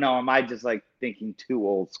character? Or no, am I just, like, thinking too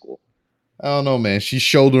old school? I don't know, man. She's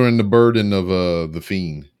shouldering the burden of the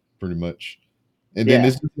Fiend, pretty much. And then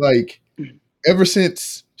it's just like, ever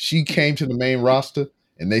since she came to the main roster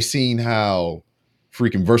and they seen how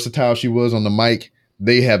freaking versatile she was on the mic,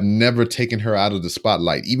 they have never taken her out of the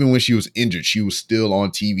spotlight. Even when she was injured, she was still on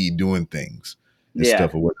TV doing things and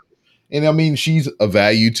stuff or whatever. And I mean, she's a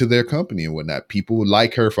value to their company and whatnot. People would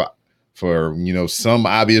like her for you know, some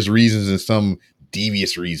obvious reasons and some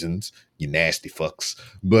devious reasons. You nasty fucks.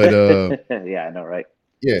 But yeah, I know, right?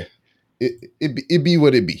 Yeah. It be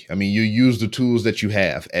what it be. I mean, you use the tools that you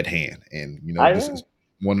have at hand, and you know this is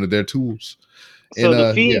one of their tools. So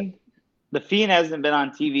and, the Fiend hasn't been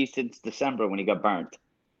on TV since December when he got burnt.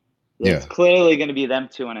 It's clearly going to be them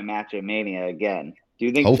two in a match at Mania again. Do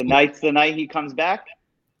you think tonight's the night he comes back?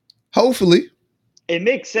 Hopefully. It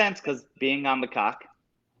makes sense because being on the cock.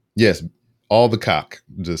 Yes, all the cock.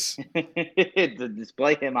 Just to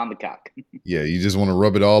display him on the cock. Yeah, you just want to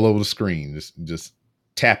rub it all over the screen. Just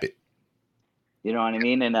tap it. You know what I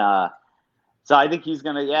mean? And so I think he's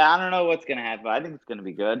gonna. Yeah, I don't know what's gonna happen, but I think it's gonna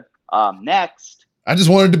be good. Next, I just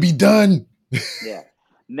wanted to be done. Yeah.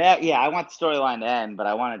 I want the storyline to end, but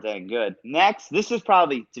I want it to end good. Next, this is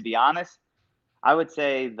probably, to be honest, I would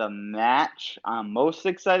say the match I'm most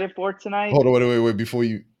excited for tonight. Hold on, wait. Before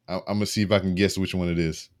you, I'm gonna see if I can guess which one it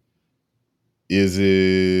is. Is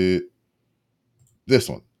it this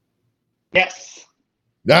one? Yes.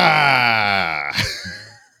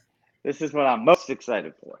 This is what I'm most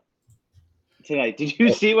excited for tonight. Did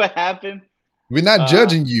you see what happened? We're not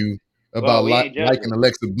judging you. about we ain't liking judging.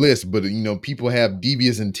 Alexa Bliss, but people have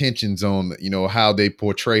devious intentions on how they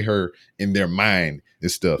portray her in their mind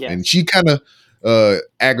and stuff, and Yes. she kind of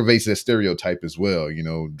aggravates that stereotype as well.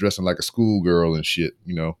 Dressing like a schoolgirl and shit.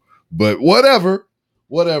 But whatever.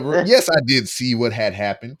 Yes, I did see what had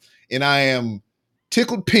happened, and I am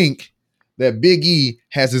tickled pink that Big E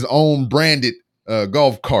has his own branded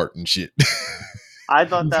golf cart and shit. I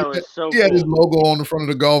thought that was so He had his cool. logo on the front of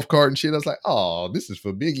the golf cart and shit. I was like, oh, this is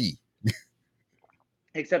for Big E.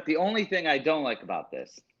 Except the only thing I don't like about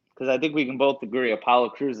this, because I think we can both agree Apollo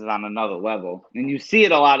Crews is on another level. And you see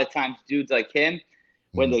it a lot of times, dudes like him,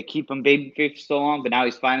 when they keep him babyface for so long, but now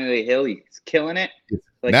he's finally a heel. He's killing it.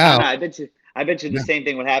 Like Now, kind of, I bet you the same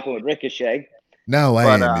thing would happen with Ricochet. now I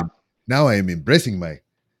But am now I am embracing my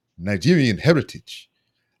Nigerian heritage.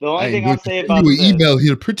 the only I am thing I'll going to say send you about an this, email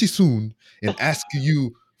here pretty soon and ask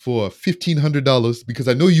you for $1,500 because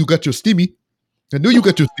I know you got your stimmy. I know you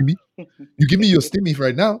got your stimmy. You give me your stimmy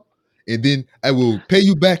right now, and then I will pay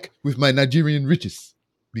you back with my Nigerian riches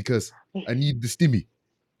because I need the stimmy.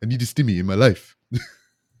 I need the stimmy in my life.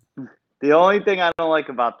 the only thing I don't like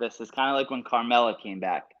about this is kind of like when Carmella came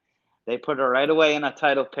back. They put her right away in a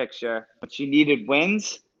title picture, but she needed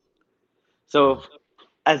wins. So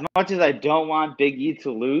as much as I don't want Big E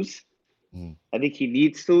to lose, I think he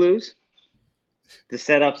needs to lose to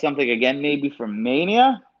set up something again, maybe for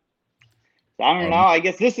Mania. I don't know. I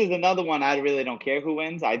guess this is another one I really don't care who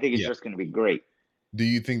wins. I think it's just going to be great. Do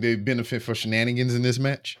you think they benefit for shenanigans in this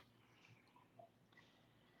match?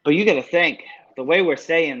 But you got to think the way we're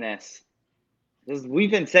saying this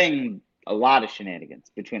we've been saying a lot of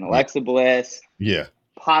shenanigans between Alexa Bliss,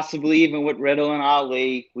 possibly even with Riddle and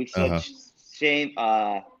Ali. We said Shane,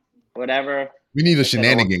 whatever. We need a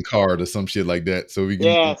shenanigan card or some shit like that, so we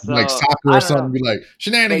can like so soccer or something. Be like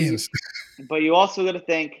shenanigans. But you also got to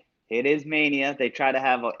think it is Mania. They try to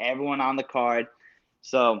have everyone on the card,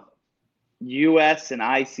 so U.S. and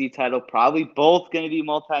IC title probably both going to be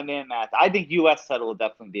multi-man match. I think U.S. title will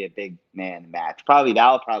definitely be a big man match.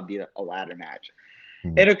 That'll probably be a ladder match.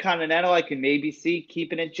 Intercontinental, I can maybe see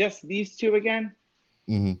keeping it just these two again.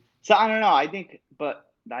 So I don't know.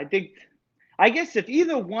 I guess if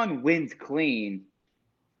either one wins clean,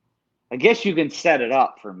 I guess you can set it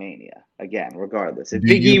up for Mania again, regardless. If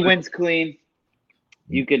Big E wins clean,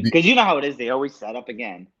 you could, because you know how it is. They always set up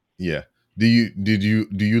again. Yeah. Do you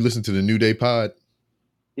listen to the New Day pod?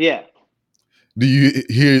 Yeah. Do you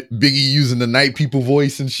hear Big E using the Night People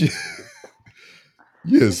voice and shit?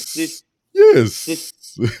 Yes.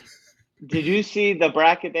 Did you see the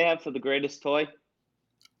bracket they have for the greatest toy?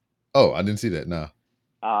 Oh, I didn't see that. Nah.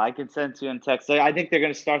 I can send you in text. I think they're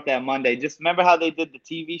going to start that Monday. Just remember how they did the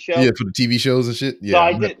TV show? Yeah, for the TV shows and shit. Yeah. So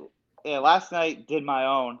I did. Yeah, last night did my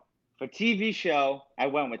own. For TV show, I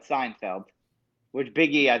went with Seinfeld, which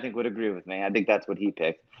Big E I think would agree with me. I think that's what he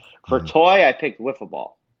picked. For toy, I picked Wiffle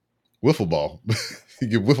Ball. Wiffle Ball. You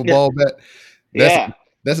get Wiffle Ball bat.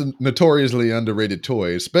 That's a notoriously underrated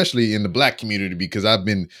toy, especially in the black community, because I've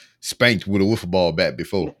been spanked with a Wiffle Ball bat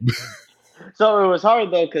before. So it was hard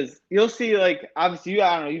though, because you'll see, like, obviously,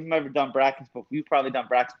 I don't know, you've never done brackets, but you've probably done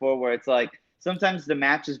brackets before, where it's like sometimes the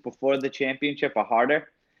matches before the championship are harder.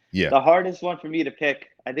 Yeah. The hardest one for me to pick,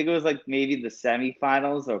 I think it was like maybe the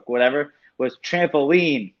semifinals or whatever, was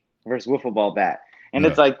trampoline versus wiffle ball bat. And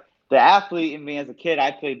it's like the athlete in me as a kid,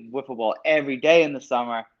 I played wiffle ball every day in the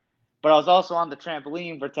summer, but I was also on the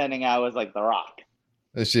trampoline pretending I was like The Rock.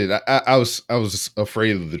 That shit, I was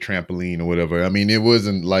afraid of the trampoline or whatever. I mean, it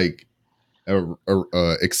wasn't like a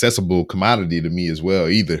accessible commodity to me as well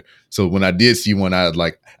either. So when I did see one, I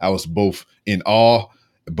was both in awe,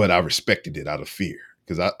 but I respected it out of fear.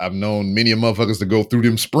 Because I've known many of motherfuckers to go through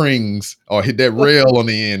them springs or hit that rail on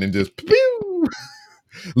the end and just pew,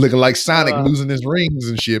 looking like Sonic losing his rings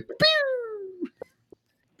and shit.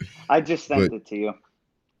 Pew. I just sent it to you.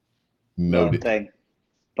 Noted.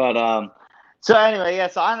 But so anyway, yeah.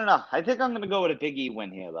 So I don't know. I think I'm gonna go with a Big E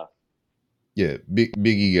win here, though. Yeah, Big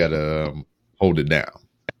E gotta hold it down.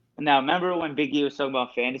 Now, remember when Big E was talking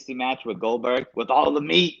about fantasy match with Goldberg with all the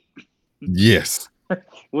meat? Yes.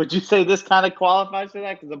 Would you say this kind of qualifies for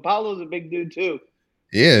that? Because Apollo's a big dude too.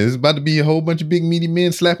 Yeah, it's about to be a whole bunch of big meaty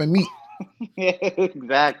men slapping meat. Yeah,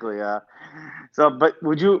 exactly. So, but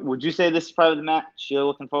would you say this is probably the match you're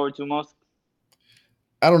looking forward to most?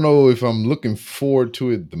 I don't know if I'm looking forward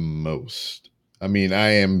to it the most. I mean,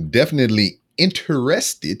 I am definitely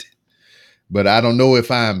interested, but I don't know if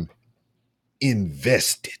I'm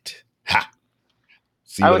invested. Ha!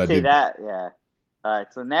 See, I would say that, yeah. All right,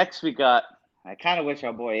 so next we got. I kind of wish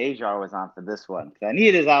our boy Ajar was on for this one because I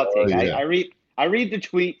need his outtake. Oh, yeah. I read the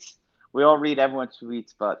tweets. We all read everyone's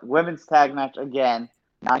tweets, but women's tag match again.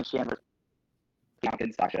 9 Chandler, Bianca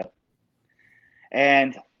and Sasha.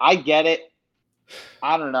 And I get it.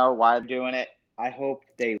 I don't know why they're doing it. I hope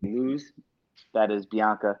they lose. That is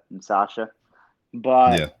Bianca and Sasha.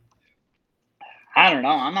 But Yeah. I don't know.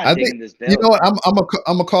 I'm not I digging think this you build. know what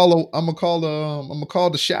I'm gonna call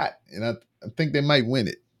the shot, and I think they might win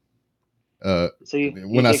it. So you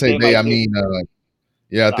When I think say they they, might I do mean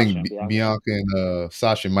yeah, I Sasha think and Bianca? Bianca and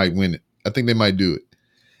Sasha might win it. I think they might do it,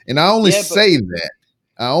 and I only Yeah, but say that.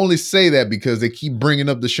 I only say that because they keep bringing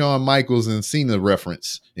up the Shawn Michaels and Cena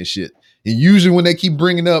reference and shit. And usually when they keep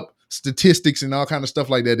bringing up statistics and all kind of stuff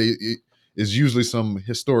like that, it is usually some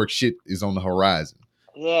historic shit is on the horizon.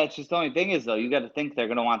 yeah, it's just the only thing is though, you got to think they're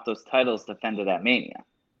gonna want those titles defended at Mania.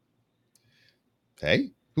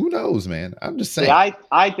 Hey, who knows, man? I'm just See, saying.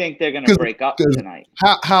 I think they're gonna break up Because tonight.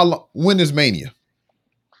 how long? When is Mania?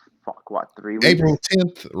 Fuck, what, 3 weeks? April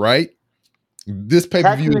 10th, right? This pay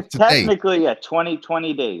per view is today. Technically, yeah,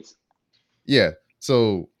 20 days. Yeah,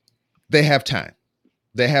 so they have time.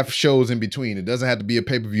 They have shows in between. It doesn't have to be a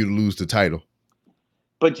pay per view to lose the title.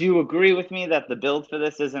 But do you agree with me that the build for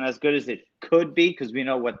this isn't as good as it could be because we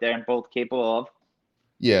know what they're both capable of?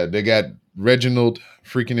 Yeah, they got Reginald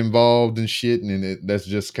freaking involved and shit, and that's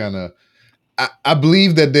just kind of. I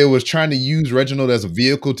believe that they was trying to use Reginald as a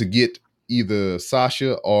vehicle to get either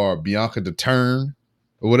Sasha or Bianca to turn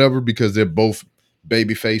or whatever, because they're both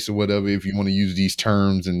babyface or whatever. If you want to use these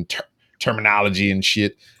terms and terminology and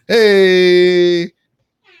shit, hey,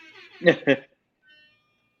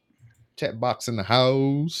 chat box in the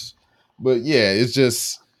house. But yeah, it's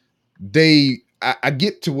just I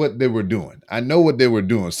get to what they were doing. I know what they were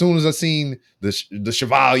doing. As soon as I seen the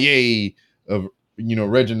Chevalier of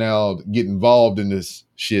Reginald get involved in this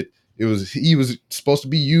shit, he was supposed to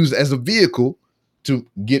be used as a vehicle to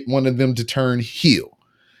get one of them to turn heel,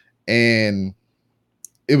 and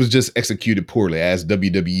it was just executed poorly, as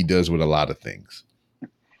WWE does with a lot of things.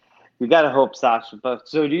 You gotta hope Sasha. But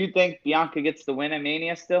so, do you think Bianca gets the win at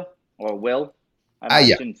Mania still, or will? I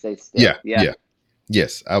Yeah. shouldn't say still. Yeah.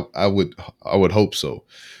 Yes, I would hope so.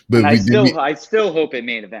 But and I still hope it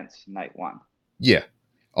main events night 1. Yeah,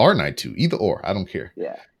 or night 2, either or. I don't care.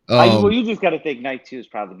 Yeah. Well, you just got to think night 2 is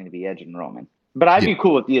probably going to be Edge and Roman. But I'd be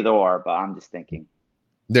cool with either or. But I'm just thinking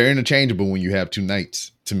they're interchangeable when you have 2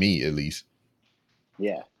 nights. To me, at least.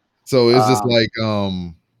 Yeah. So it's just like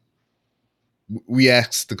we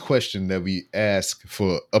asked the question that we ask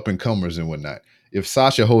for up and comers and whatnot. If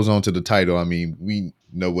Sasha holds on to the title, I mean, we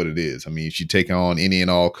know what it is. I mean, she taking on any and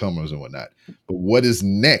all comers and whatnot. But what is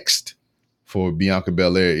next for Bianca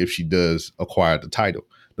Belair if she does acquire the title?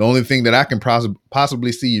 The only thing that I can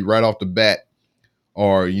possibly see right off the bat,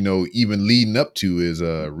 or even leading up to, is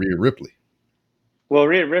Rhea Ripley. Well,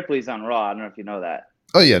 Rhea Ripley's on Raw. I don't know if you know that.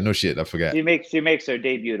 Oh yeah, no shit, I forgot. She makes her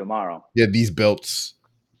debut tomorrow. Yeah, these belts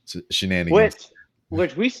shenanigans.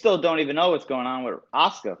 Which we still don't even know what's going on with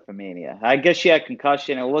Asuka for Mania. I guess she had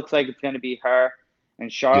concussion. It looks like it's going to be her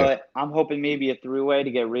and Charlotte. Yeah. I'm hoping maybe a 3-way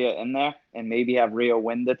to get Rhea in there and maybe have Rhea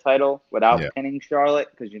win the title without pinning Charlotte,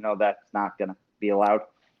 because that's not going to be allowed.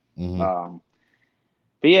 Mm-hmm.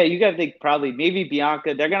 But yeah, you got to think probably maybe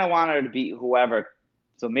Bianca. They're going to want her to beat whoever.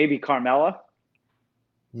 So maybe Carmella.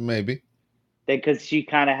 Maybe. Because she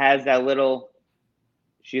kind of has that little.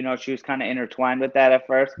 She was kind of intertwined with that at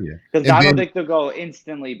first. Yeah. Because I don't think they'll go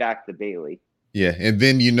instantly back to Bayley. Yeah, and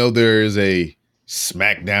then there is a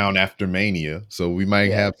SmackDown after Mania, so we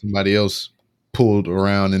might have somebody else pulled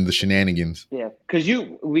around in the shenanigans. Yeah, because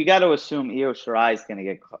we got to assume Io Shirai is going to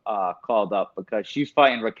get called up, because she's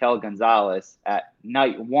fighting Raquel Gonzalez at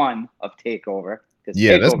night 1 of Takeover.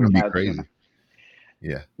 Yeah, that's going to be crazy.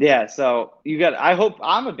 Yeah. Yeah, so I hope.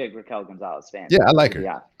 I'm a big Raquel Gonzalez fan. Yeah, I like her.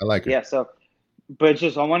 Yeah, I like her. Yeah, so, but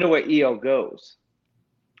just I wonder where Io goes.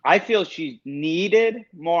 I feel she's needed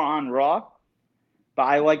more on Raw, but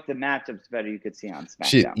I like the matchups better you could see on SmackDown.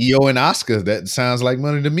 Shit, Io and Asuka, that sounds like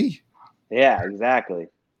money to me. Yeah, exactly.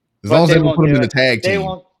 As long as they won't put them in the tag team. They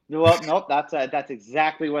won't. Well, nope. That's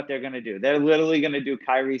exactly what they're gonna do. They're literally gonna do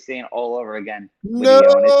Kairi Sane all over again. No,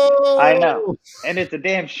 I know, and it's a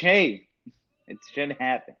damn shame. It shouldn't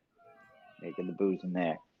happen. Making the booze in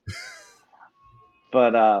there.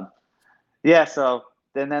 But yeah. So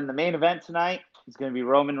then the main event tonight is going to be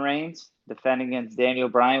Roman Reigns defending against Daniel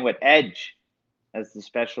Bryan with Edge as the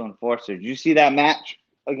special enforcer. Did you see that match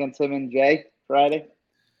against him and Jay Friday?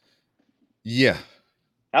 Yeah,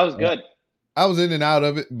 that was good. I was in and out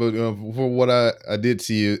of it, but for what I did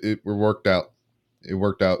see, it worked out. It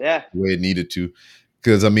worked out the way it needed to,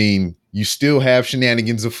 because I mean, you still have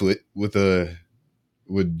shenanigans afoot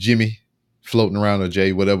with Jimmy floating around, or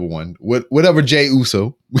Jay, whatever Jay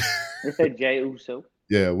Uso. Jay Uso.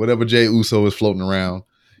 Yeah, whatever Jay Uso is floating around.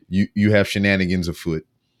 you have shenanigans afoot,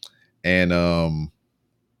 and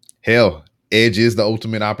hell, Edge is the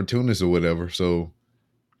ultimate opportunist or whatever. So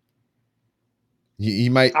he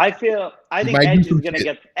might. I think might do Edge is some gonna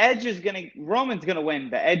shit. get Roman's gonna win,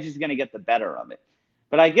 but Edge is gonna get the better of it.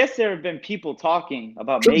 But I guess there have been people talking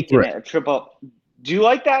about Triple making threat. it a triple. Do you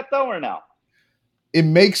like that though, or no? It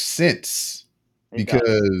makes sense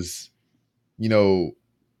because you know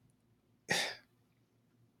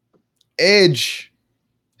Edge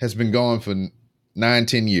has been gone for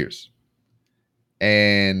 9-10 years,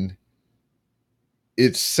 and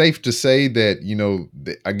it's safe to say that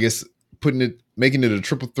I guess making it a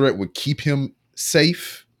triple threat would keep him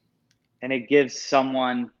safe, and it gives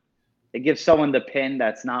someone the pin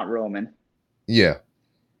that's not Roman. Yeah.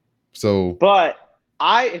 So, but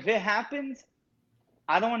if it happens,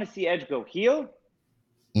 I don't want to see Edge go heel.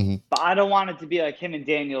 But I don't want it to be like him and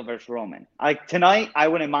Daniel versus Roman. Like tonight, I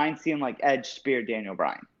wouldn't mind seeing like Edge spear Daniel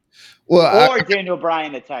Bryan. Or Daniel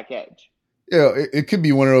Bryan attack Edge. Yeah, it could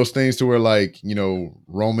be one of those things to where like,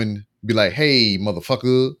 Roman be like, hey,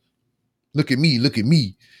 motherfucker, look at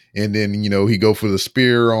me. And then, he go for the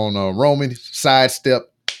spear on Roman,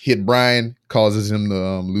 sidestep, hit Bryan, causes him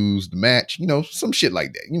to lose the match. Some shit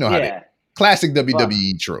like that. You know how that classic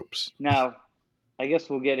WWE tropes. Now, I guess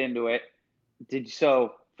we'll get into it.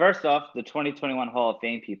 So first off, the 2021 Hall of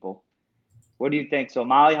Fame people. What do you think? So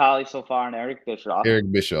Molly Holly so far and Eric Bischoff.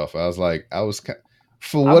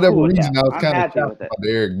 For whatever reason, I was kind of happy with it. About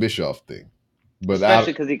the Eric Bischoff thing. But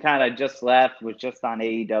especially because he kind of just left, was just on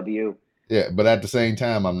AEW. Yeah, but at the same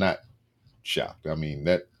time, I'm not shocked. I mean,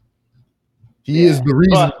 that he is the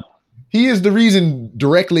reason. He is the reason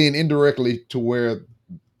directly and indirectly to where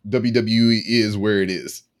WWE is where it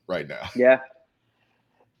is right now. Yeah.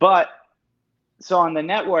 But so on the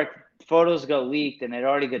network, photos got leaked and it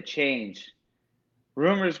already got changed.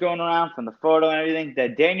 Rumors going around from the photo and everything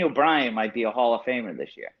that Daniel Bryan might be a Hall of Famer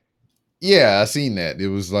this year. Yeah, I seen that. It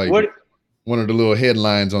was like one of the little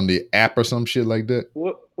headlines on the app or some shit like that.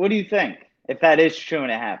 What do you think? If that is true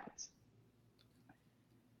and it happens,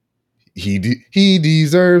 he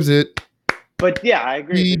deserves it. But yeah, I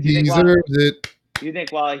agree. He deserves it. You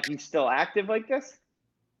think while he's still active like this?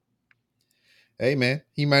 Hey man,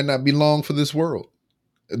 he might not be long for this world.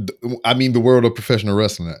 I mean, the world of professional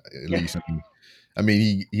wrestling, at least. I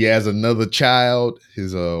mean, he has another child.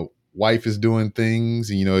 His wife is doing things.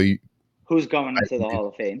 Who's going into the Hall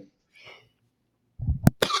of Fame?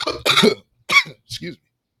 Excuse me.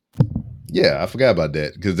 Yeah, I forgot about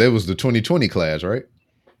that because that was the 2020 class, right?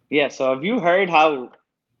 Yeah. So have you heard how?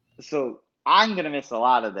 So I'm gonna miss a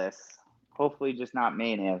lot of this. Hopefully, just not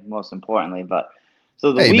Mania, most importantly. But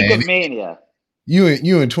so the week of Mania. You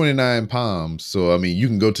in 29 Palms, so I mean you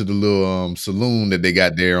can go to the little saloon that they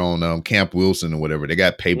got there on Camp Wilson or whatever. They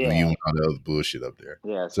got pay-per-view and all the other bullshit up there.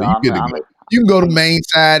 Yeah, so you get to go. You can go to Main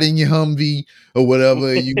Side in your Humvee or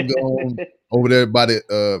whatever. You can go over there by the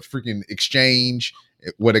freaking Exchange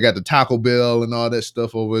where they got the Taco Bell and all that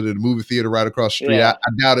stuff over there, the movie theater right across the street. Yeah. I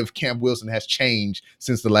doubt if Camp Wilson has changed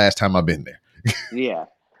since the last time I've been there. Yeah.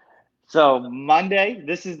 So Monday,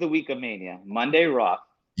 this is the week of Mania. Monday Raw.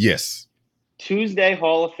 Yes. Tuesday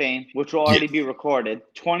Hall of Fame, which will already be recorded,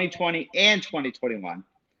 2020 and 2021.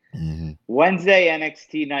 Mm-hmm. Wednesday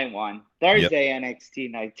NXT Night 1, Thursday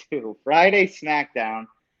NXT Night 2, Friday SmackDown,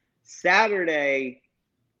 Saturday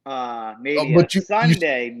Mania,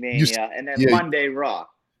 Sunday Mania, and then Monday Raw.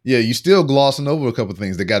 Yeah, you still glossing over a couple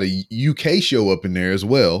things. They got a UK show up in there as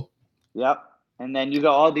well. Yep. And then you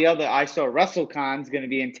got all the other. I saw WrestleCon's going to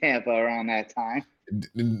be in Tampa around that time.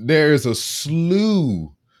 There's a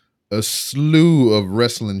slew of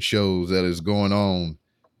wrestling shows that is going on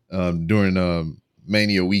during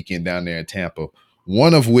Mania weekend down there in Tampa.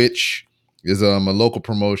 One of which is a local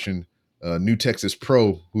promotion, New Texas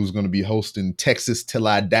Pro, who's going to be hosting Texas Till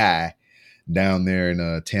I Die down there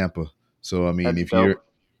in Tampa. So I mean, if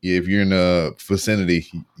you're in the vicinity,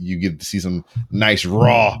 you get to see some nice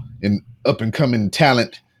raw and up and coming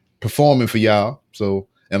talent performing for y'all. So,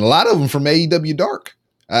 and a lot of them from AEW Dark.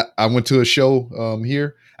 I went to a show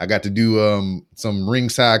here. I got to do some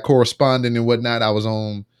ringside corresponding and whatnot. I was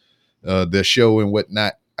on the show and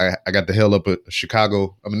whatnot. I got the hell up a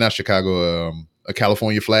Chicago. I mean, not Chicago, a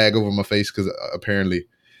California flag over my face because apparently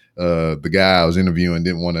the guy I was interviewing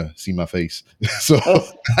didn't want to see my face. So,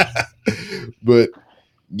 but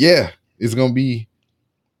yeah, it's going to be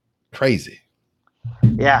crazy.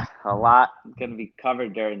 Yeah, a lot going to be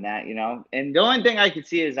covered during that, And the only thing I could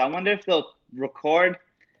see is I wonder if they'll record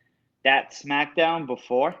that SmackDown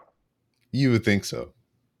before. You would think so.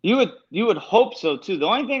 You would hope so too. The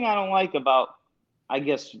only thing I don't like about, I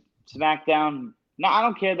guess, SmackDown, no, I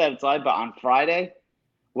don't care that it's live, but on Friday,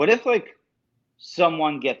 What if like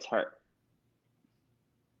someone gets hurt?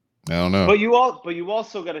 I don't know. But you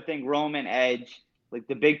also got to think Roman, Edge, like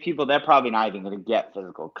the big people. They're probably not even going to get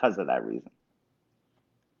physical because of that reason.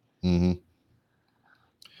 Mm-hmm. So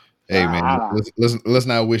Hey man, I don't know. let's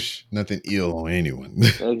not wish nothing ill on anyone.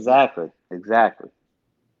 Exactly. I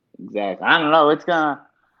don't know. It's gonna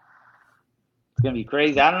be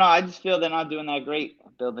crazy. I don't know. I just feel they're not doing that great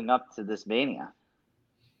building up to this mania.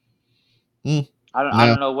 Mm. I Now,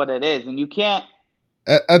 don't know what it is, and you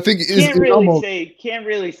I think it's almost can't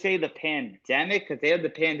really say the pandemic because they had the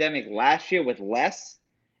pandemic last year with less,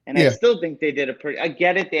 and I yeah. still think they did a pretty. I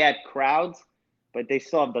get it, they had crowds, but they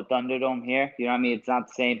still have the Thunderdome here. You know what I mean? It's not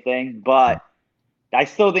the same thing, but I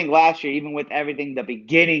still think last year, even with everything, the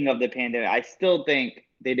beginning of the pandemic, I still think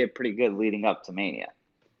they did pretty good leading up to Mania.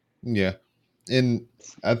 Yeah. And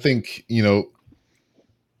I think,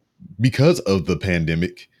 because of the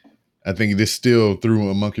pandemic, I think this still threw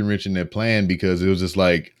a monkey wrench in their plan because it was just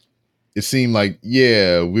like, it seemed like,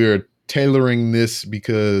 yeah, we're tailoring this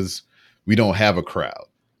because we don't have a crowd.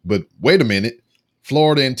 But wait a minute,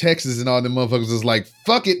 Florida and Texas and all them motherfuckers is like,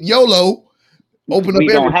 fuck it, YOLO, open up We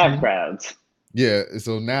don't have everything. crowds. Yeah,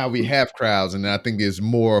 so now we have crowds, and I think there's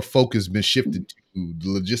more focus been shifted to the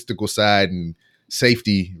logistical side and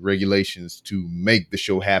safety regulations to make the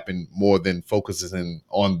show happen more than focusing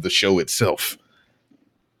on the show itself.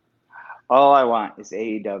 All I want is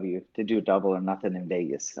AEW to do Double or Nothing in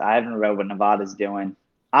Vegas. I haven't read what Nevada's doing.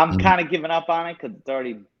 I'm Mhm, kind of giving up on it because it's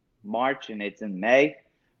already March and it's in May. mhm.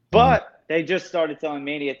 But they just started selling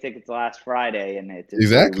Mania tickets last Friday, and it's in three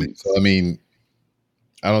Exactly. So weeks. I mean,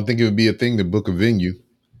 I don't think it would be a thing to book a venue,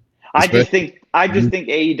 especially. I just think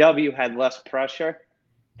AEW had less pressure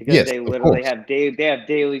because Yes, they of literally course. have they have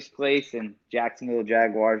Daly's Place and Jacksonville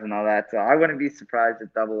Jaguars and all that. So I wouldn't be surprised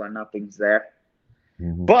if Double or Nothing's there.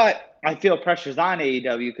 Mhm. But I feel pressure's on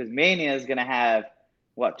AEW because Mania is going to have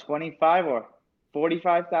what 25 or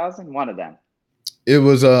 45,000, one of them. It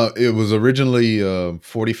was originally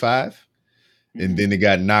 45, and Mm-hmm. then it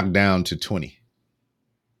got knocked down to 20.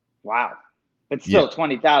 Wow, but Yeah, still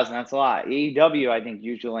 20,000. That's a lot. AEW I think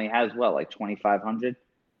usually has what like 2,500.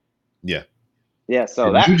 yeah. Yeah, Yeah, so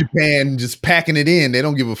New that Japan just packing it in. They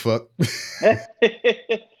don't give a fuck. you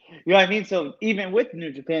know what I mean. So even with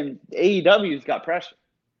New Japan, AEW's got pressure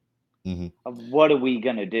Mhm. of what are we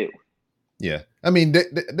gonna do? Yeah, I mean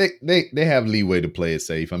they have leeway to play it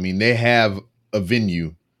safe. I mean they have a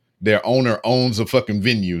venue. Their owner owns a fucking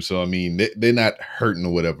venue, so I mean they're not hurting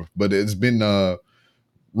or whatever. But it's been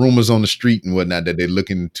rumors on the street and whatnot that they're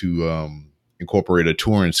looking to incorporate a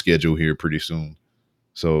touring schedule here pretty soon.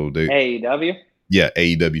 So they AEW. yeah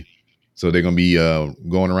AEW. So they're gonna be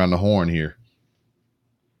going around the horn here.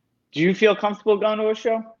 Do you feel comfortable going to a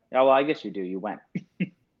show? Yeah, well, I guess you do. You went.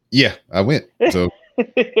 Yeah, I went. So here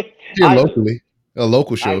I do. locally, a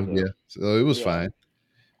local I show. do. Yeah, so it was Yeah. fine.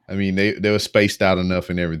 I mean, they were spaced out enough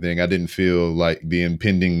and everything. I didn't feel like the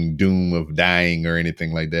impending doom of dying or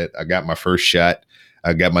anything like that. I got my first shot.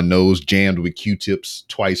 I got my nose jammed with Q-tips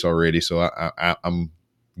twice already, so I'm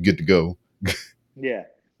good to go. Yeah.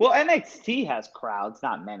 Well, NXT has crowds,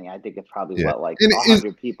 not many. I think it's probably Yeah, what, like and a it's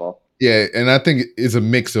 100 people. yeah, and I think it's a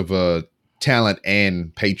mix of talent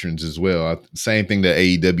and patrons as well. Same thing that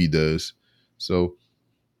AEW does. So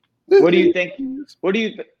What do you think? What have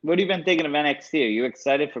you been thinking of NXT? Are you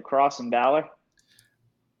excited for Cross and Balor?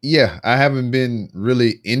 yeah, I haven't been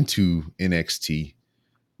really into NXT,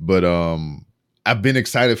 but I've been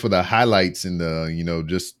excited for the highlights and the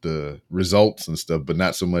just the results and stuff, but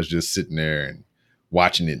not so much just sitting there and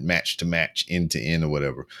watching it match to match, end to end or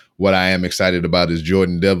whatever. What I am excited about is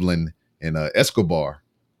Jordan Devlin and Escobar,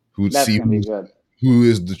 That's gonna be good. who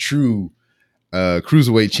is the true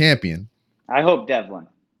cruiserweight champion. I hope Devlin.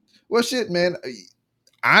 Well, shit, man.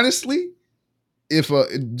 Honestly, if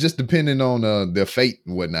just depending on their fate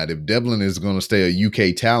and whatnot, if Devlin is going to stay a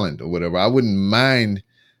UK talent or whatever, I wouldn't mind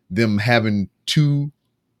them having two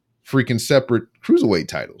freaking separate cruiserweight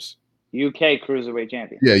titles. UK Cruiserweight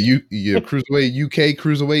Champion. Yeah, cruiserweight UK,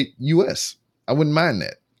 cruiserweight US. I wouldn't mind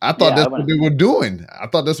that. I thought Yeah, I that's what wouldn't. they were doing. I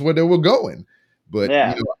thought that's where they were going. But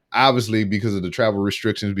Yeah. obviously because of the travel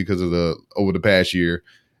restrictions, because of the over the past year,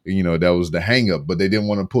 that was the hang up. But they didn't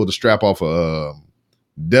want to pull the strap off of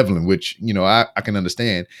Devlin, which I can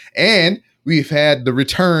understand. And we've had the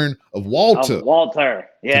return of Of Walter Walter.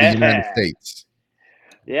 to the United Yeah. States.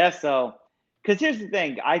 Yeah. So, because here's the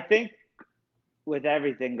thing, I think with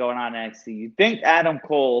everything going on in NXT, you think Adam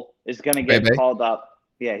Cole is gonna get Baby. called up.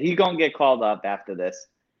 Yeah, he's gonna get called up after this.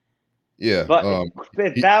 Yeah. But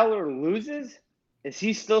if Balor loses, is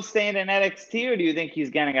he still staying in NXT, or do you think he's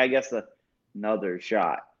getting, I guess, another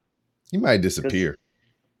shot? He might Because disappear.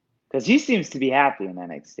 because he seems to be happy in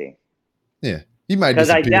NXT. Yeah, he might Because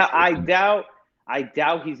disappear. I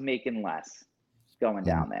doubt he's making less going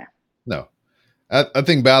down there. No, I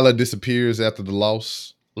think Balor disappears after the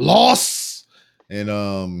loss,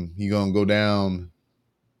 and he gonna go down.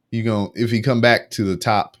 If he come back to the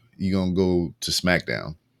top, he gonna go to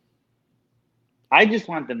SmackDown. I just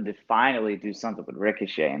want them to finally do something with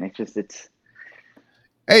Ricochet, and it's.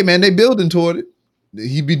 Hey man, they building toward it.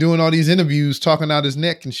 He be doing all these interviews, talking out his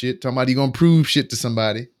neck and shit, talking about he gonna prove shit to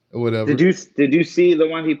somebody or whatever. Did you see the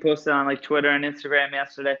one he posted on like Twitter and Instagram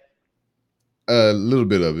yesterday? A little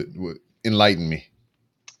bit of it. Enlighten me.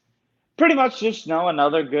 Pretty much just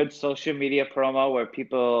another good social media promo where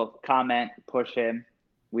people comment, push him.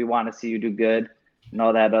 We want to see you do good and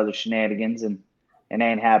all that other shenanigans, and it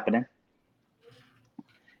ain't happening.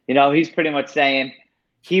 He's pretty much saying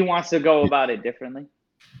he wants to go about it differently.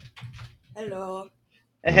 Hello.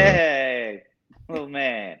 Hey, little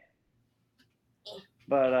man.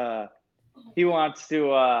 But he wants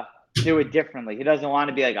to do it differently. He doesn't want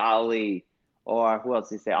to be like Ali, or who else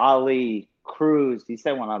did he say? Ali, Cruz. He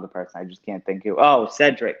said one other person. I just can't think who. Oh,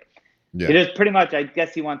 Cedric. Yeah. He just pretty much, I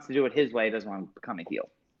guess he wants to do it his way. He doesn't want to become a heel.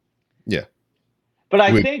 Yeah. But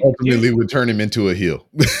I think ultimately would turn him into a heel.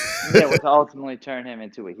 Yeah, would ultimately turn him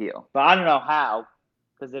into a heel. But I don't know how,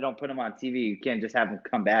 because they don't put him on TV. You can't just have him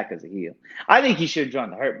come back as a heel. I think he should join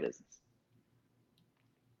the Hurt Business.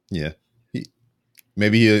 Yeah.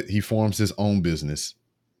 Maybe he forms his own business.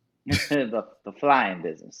 the flying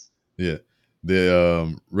business. Yeah.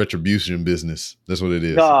 The Retribution business. That's what it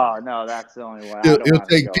is. No, that's the only way. He'll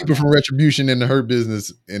take people from Retribution in the Hurt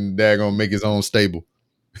Business, and they're gonna make his own stable.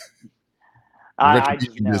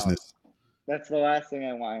 Retribution business. That's the last thing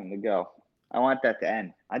I want him to go. I want that to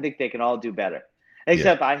end. I think they can all do better.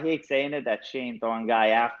 Except I hate saying it, that Shane Thorne guy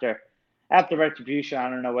after Retribution, I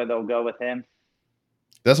don't know where they'll go with him.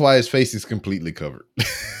 That's why his face is completely covered.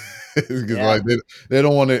 Because like they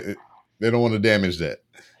don't want to damage that.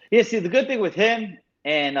 Yeah, see, the good thing with him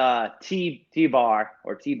and T-Bar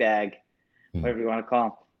or T-Bag, whatever you want to call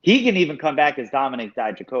him, he can even come back as Dominic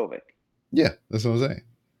Dijakovic. Yeah, that's what I'm saying.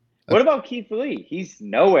 What about Keith Lee? He's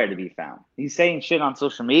nowhere to be found. He's saying shit on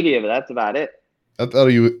social media, but that's about it. I thought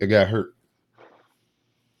he got hurt.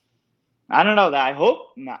 I don't know that. I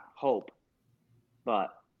hope not hope,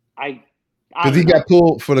 but because he got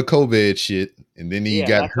pulled for the COVID shit, and then he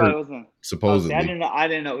got hurt. Supposedly, I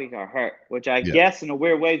didn't know he got hurt. Which I guess in a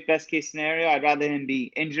weird way, best case scenario, I'd rather him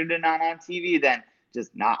be injured and not on TV than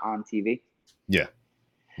just not on TV. Yeah.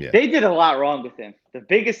 They did a lot wrong with him. The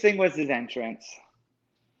biggest thing was his entrance.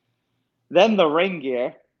 Then the ring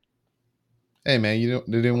gear. Hey man,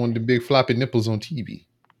 they didn't want the big floppy nipples on TV.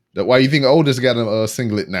 Why you think Otis got a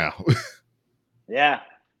singlet now? Yeah,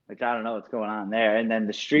 which I don't know what's going on there. And then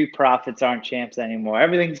the Street Profits aren't champs anymore.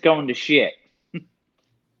 Everything's going to shit.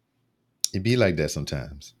 It be like that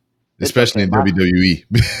sometimes, especially in WWE.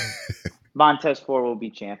 Montez Ford will be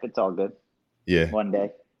champ. It's all good. Yeah, one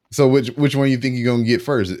day. So which one you think you're gonna get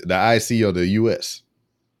first, the IC or the US?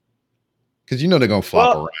 Because they're gonna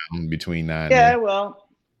flop around between 9. Yeah, well,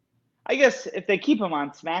 I guess if they keep him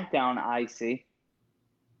on SmackDown, IC.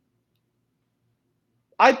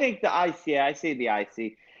 I think the IC. I say the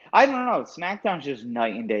IC. I don't know. SmackDown's just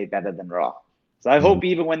night and day better than Raw. So I hope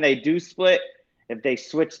even when they do split, if they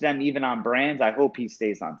switch them even on brands, I hope he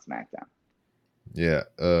stays on SmackDown. Yeah,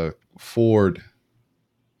 Ford.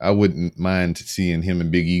 I wouldn't mind seeing him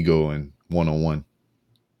and Big Ego in one-on-one.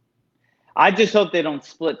 I just hope they don't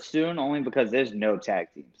split soon, only because there's no tag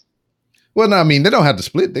teams. Well, no, I mean, they don't have to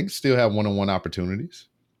split. They can still have one-on-one opportunities.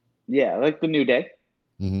 Yeah, like the New Day.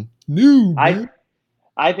 Mm-hmm. New Day.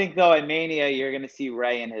 I think, though, at Mania, you're going to see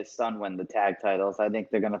Ray and his son win the tag titles. I think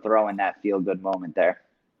they're going to throw in that feel-good moment there.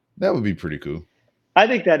 That would be pretty cool. I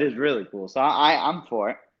think that is really cool. So I'm for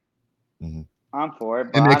it. Mm-hmm. I'm for it.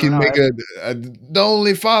 And they can make the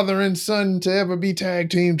only father and son to ever be tag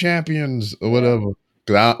team champions or whatever.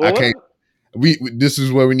 Because I can't. This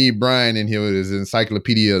is where we need Brian in here with his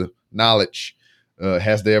encyclopedia knowledge.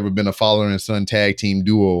 Has there ever been a father and son tag team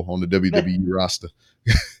duo on the WWE roster?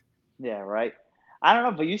 Yeah, right. I don't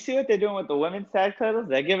know, but you see what they're doing with the women's tag titles?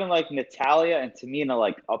 They're giving like Natalya and Tamina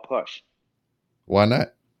like a push. Why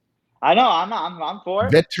not? I know. I'm for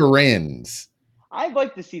it. Veterans. I'd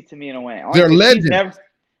like to see Tamina win. They're legends.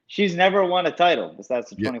 She's never won a title besides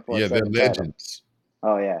the 24/7. Yeah, they're legends.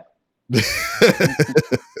 Oh yeah.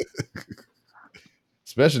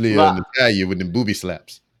 Especially Natalya with them booby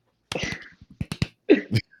slaps.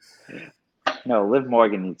 No, Liv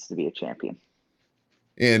Morgan needs to be a champion.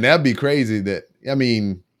 And that'd be crazy.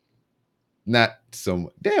 Not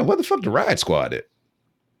so. Damn, what the fuck the Riot Squad at?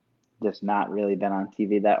 just not really been on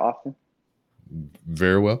TV that often.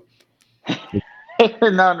 Very well. Nothing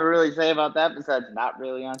to really say about that besides not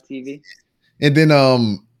really on TV. And then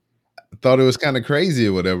thought it was kind of crazy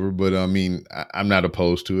or whatever, but I mean, I'm not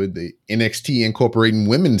opposed to it. The NXT incorporating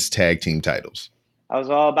women's tag team titles. I was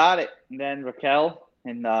all about it. And then Raquel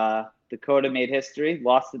and Dakota made history,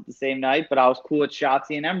 lost it the same night, but I was cool with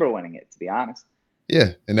Shotzi and Ember winning it, to be honest.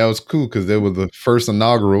 Yeah, and that was cool because they were the first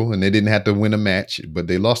inaugural and they didn't have to win a match, but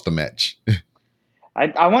they lost a match.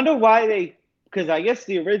 I wonder why they, because I guess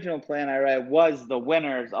the original plan I read was the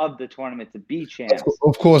winners of the tournament to be champs.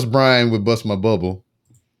 Of course, Brian would bust my bubble.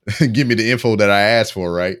 Give me the info that I asked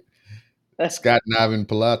for, right? Scott and Ivan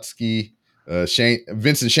Pulaski,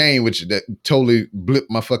 Vincent Shane, which that totally blipped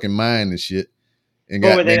my fucking mind and shit. And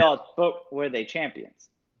were they champions?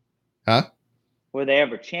 Huh? Were they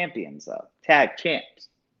ever champions though? Tag champs?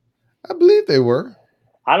 I believe they were.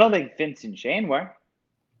 I don't think Vince and Shane were.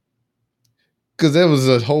 Because there was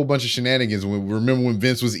a whole bunch of shenanigans. Remember when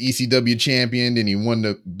Vince was ECW champion and he won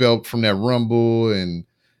the belt from that Rumble, and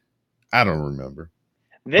I don't remember.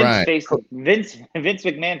 Vince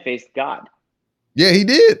McMahon faced God. Yeah, he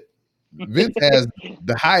did. Vince has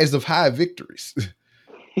the highest of high victories.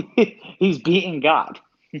 He's beating God.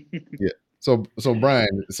 Yeah. So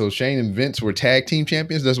Brian, so Shane and Vince were tag team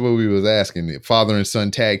champions. That's what we was asking. The father and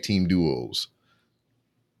son tag team duos.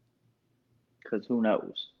 Because who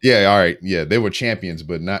knows? Yeah. All right. Yeah, they were champions,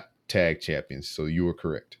 but not tag champions. So you were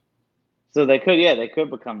correct. So they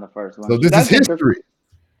could become the first one. So this is history.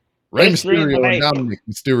 Rey Mysterio and Dominic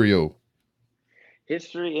Mysterio.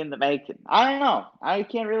 History in the making. I don't know. I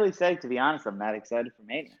can't really say, to be honest. I'm not excited for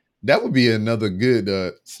Mania. That would be another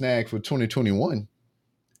good snag for 2021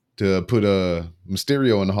 to put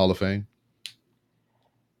Mysterio in the Hall of Fame.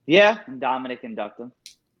 Yeah, and Dominic induct him.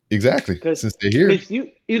 Exactly. Since they're here.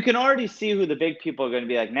 You can already see who the big people are going to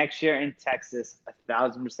be. Like next year in Texas,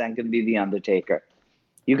 1,000% going to be The Undertaker.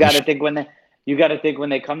 You got to think when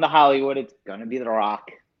they come to Hollywood, it's going to be The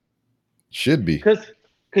Rock. Should be.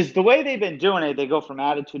 Because the way they've been doing it, they go from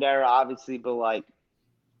Attitude Era, obviously, but like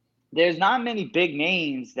there's not many big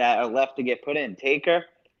names that are left to get put in. Taker,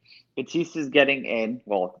 Batista's getting in.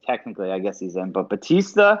 Well, technically, I guess he's in, but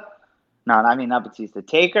Batista, not Batista.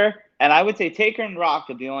 Taker, and I would say Taker and Rock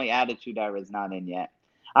are the only Attitude Era is not in yet.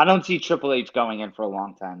 I don't see Triple H going in for a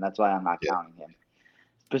long time. That's why I'm not counting him.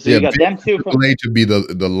 But so you got them two. Triple H would be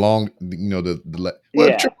the long,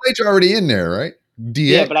 Triple H already in there, right? DX?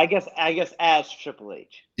 Yeah, but I guess as Triple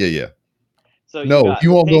H. Yeah. So he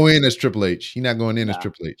won't go in as Triple H. He's not going in as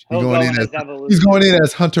Triple H. He's going in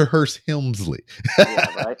as Hunter Hearst Helmsley.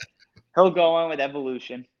 Yeah, right. He'll go in with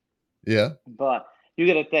Evolution. Yeah. But you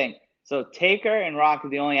got to think. So Taker and Rock are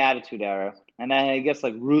the only Attitude Era, and then I guess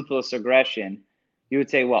like Ruthless Aggression. You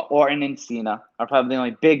would say Orton and Cena are probably the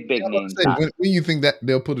only big names. When you think that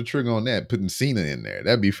they'll pull the trigger on that, putting Cena in there,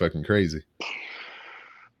 that'd be fucking crazy.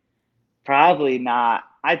 Probably not.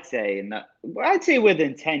 I'd say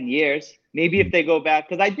within 10 years. Maybe if they go back.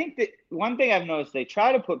 Because I think that one thing I've noticed, they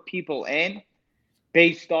try to put people in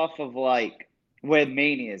based off of like where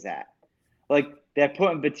Mania is at. Like they're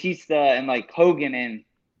putting Batista and like Hogan in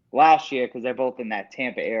last year because they're both in that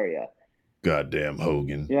Tampa area. Goddamn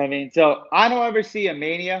Hogan. You know what I mean? So I don't ever see a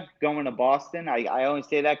Mania going to Boston. I only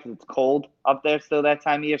say that because it's cold up there still that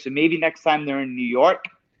time of year. So maybe next time they're in New York,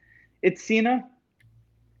 it's Cena.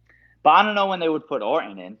 But I don't know when they would put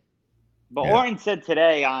Orton in. But Orton said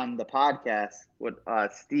today on the podcast with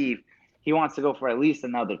Steve, he wants to go for at least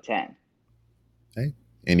another 10. Hey,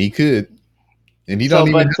 and he could. And he don't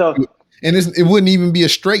even and it wouldn't even be a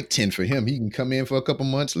straight 10 for him. He can come in for a couple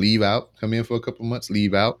months, leave out. Come in for a couple months,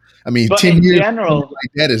 leave out. I mean, 10 years general,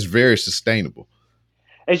 like that is very sustainable.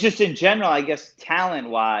 It's just in general, I guess,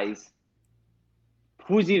 talent-wise,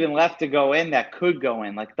 who's even left to go in that could go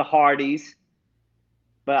in? Like the Hardys.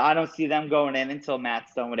 But I don't see them going in until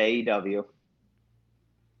Matt's done with AEW.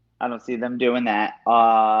 I don't see them doing that.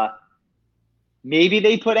 Maybe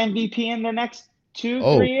they put MVP in the next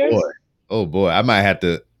 2-3 years. Oh boy, I might have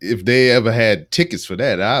to. If they ever had tickets for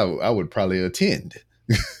that, I would probably attend.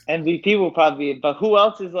 MVP will probably be, but who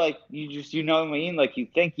else is like you know what I mean? Like you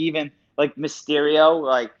think even like Mysterio,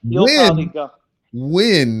 like he'll probably go.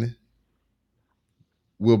 When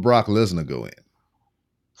will Brock Lesnar go in?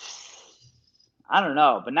 I don't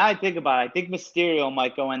know, but now I think about it, I think Mysterio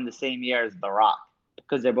might go in the same year as The Rock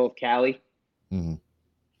because they're both Cali. Mm-hmm.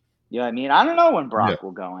 You know what I mean? I don't know when Brock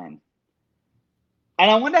will go in. And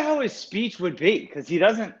I wonder how his speech would be because he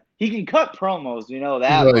can cut promos, you know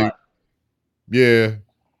that. Like, yeah,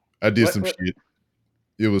 I did some shit.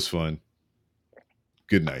 It was fun.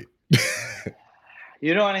 Good night.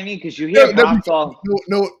 You know what I mean? Because you hear Brock's all.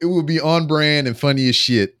 No, it would be on brand and funny as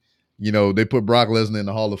shit. You know, they put Brock Lesnar in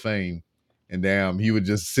the Hall of Fame, and damn, he would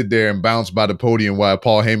just sit there and bounce by the podium while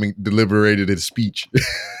Paul Heyman deliberated his speech.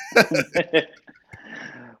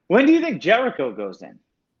 When do you think Jericho goes in?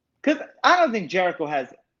 Because I don't think Jericho has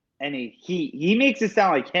any heat. He makes it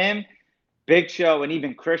sound like him, Big Show, and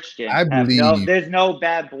even Christian. I believe there's no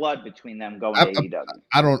bad blood between them going to AEW.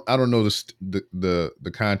 I don't know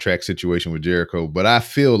the contract situation with Jericho, but I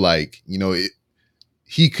feel like, you know,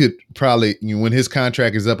 he could probably, you know, when his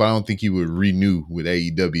contract is up, I don't think he would renew with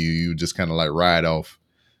AEW. He would just kind of like ride off,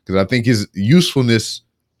 because I think his usefulness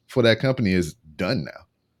for that company is done now.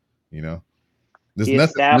 You know, there's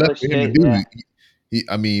nothing left for him to do. Yeah.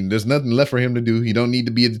 I mean, there's nothing left for him to do. He don't need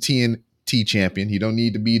to be the TNT champion. He don't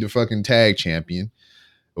need to be the fucking tag champion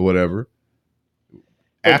or whatever.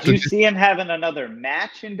 But do you see him having another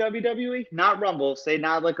match in WWE? Not Rumble. Say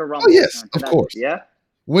not like a Rumble. Oh, yes, of course. Yeah.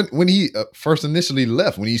 When he first initially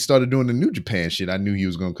left, when he started doing the New Japan shit, I knew he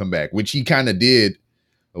was going to come back, which he kind of did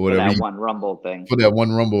or whatever. For that one Rumble thing. For that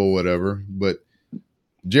one Rumble or whatever. But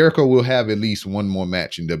Jericho will have at least one more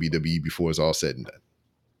match in WWE before it's all said and done.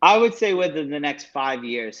 I would say within the next 5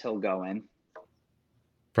 years, he'll go in.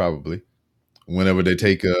 Probably. Whenever they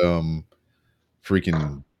take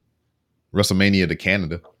freaking WrestleMania to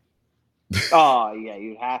Canada. Oh, yeah,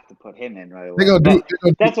 you have to put him in right away.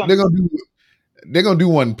 They're gonna do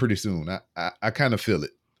one pretty soon. I kind of feel it.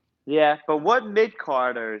 Yeah, but what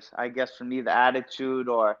mid-carders, I guess for me, the Attitude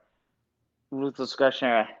or Ruthless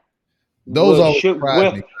Aggression, those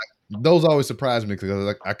always surprise me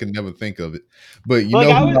because I can never think of it. But you know,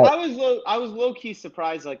 I was low key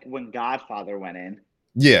surprised like when Godfather went in.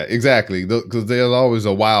 Yeah, exactly. Because there's always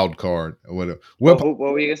a wild card or whatever. What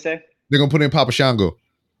were you gonna say? They're gonna put in Papa Shango.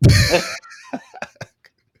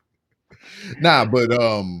 Nah, but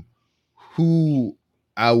who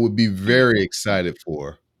I would be very excited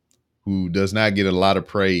for, who does not get a lot of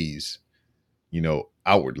praise, you know,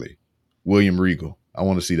 outwardly, William Regal. I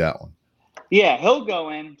want to see that one. Yeah, he'll go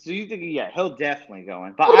in. So you think? Yeah, he'll definitely go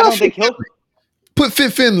in. But I don't think he'll put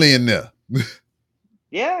Fit Finlay in there.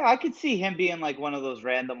 Yeah, I could see him being like one of those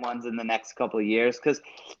random ones in the next couple of years, because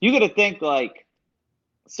you got to think like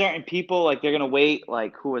certain people, like they're gonna wait.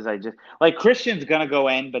 Like who was I just like Christian's gonna go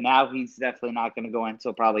in, but now he's definitely not gonna go in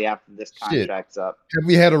until probably after this contract's up. Have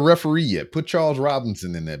we had a referee yet? Put Charles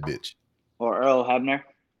Robinson in that bitch. Or Earl Hebner.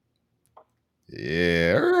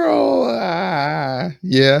 Yeah, Earl.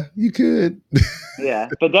 Yeah, you could. Yeah,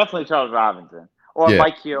 but definitely Charles Robinson or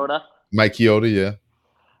Mike Chioda. Mike Chioda, yeah.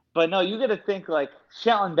 But no, you got to think like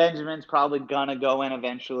Shelton Benjamin's probably gonna go in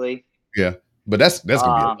eventually. Yeah, but that's gonna be a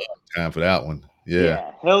long time for that one.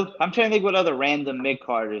 Yeah. I'm trying to think what other random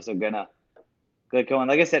mid-carders are gonna get going.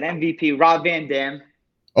 Like I said, MVP Rob Van Dam.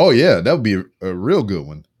 Oh yeah, that would be a real good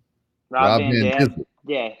one. Rob Van Dam.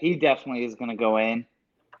 Yeah, he definitely is gonna go in.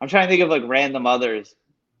 I'm trying to think of like random others.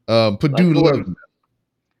 Purdue Love.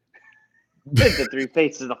 The three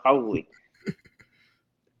faces of holy.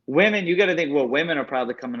 Women, you got to think. Well, women are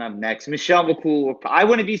probably coming up next. Michelle McCool. I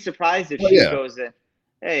wouldn't be surprised if she goes in.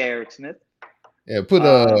 Hey, Eric Smith. Yeah, put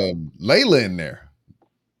Layla in there.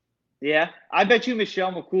 Yeah, I bet you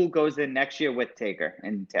Michelle McCool goes in next year with Taker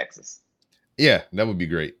in Texas. Yeah, that would be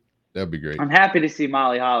great. That would be great. I'm happy to see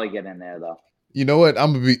Molly Holly get in there, though. You know what?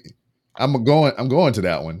 I'm going to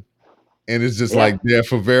that one, and it's just like there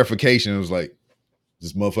for verification. It was like,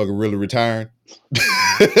 this motherfucker really retiring?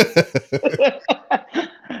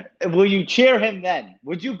 Will you cheer him then?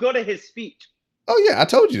 Would you go to his speech? Oh yeah, I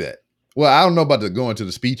told you that. Well, I don't know about the going to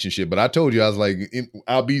the speech and shit, but I told you I was like,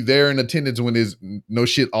 I'll be there in attendance when there's no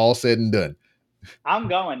shit all said and done. I'm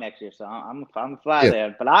going next year, so I'm fly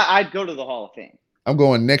there. But I'd go to the Hall of Fame. I'm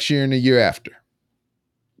going next year and the year after.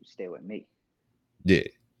 You stay with me. Yeah,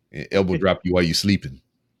 elbow drop you while you sleeping.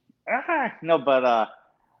 No, but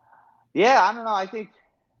yeah, I don't know. I think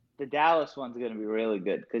the Dallas one's going to be really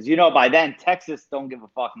good because by then Texas don't give a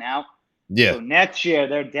fuck now. Yeah. So next year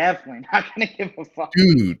they're definitely not going to give a fuck.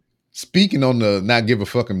 Dude, speaking on the not give a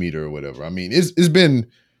fuck meter or whatever, I mean, it's been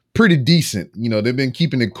pretty decent. They've been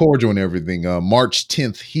keeping it cordial and everything. March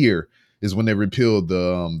 10th here is when they repealed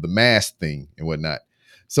the mask thing and whatnot.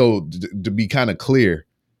 So to be kind of clear,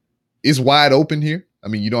 it's wide open here. I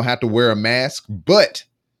mean, you don't have to wear a mask, but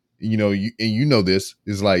this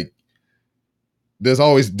is like there's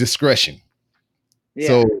always discretion. Yeah.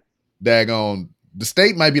 So daggone, the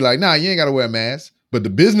state might be like, nah, you ain't got to wear a mask. But the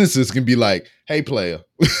businesses can be like, hey, player,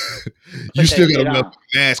 you still got to wear a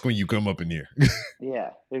mask when you come up in here.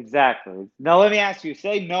 Yeah, exactly. Now, let me ask you,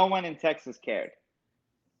 say no one in Texas cared.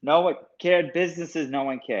 No one cared. Businesses, no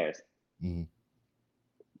one cares. Mm-hmm.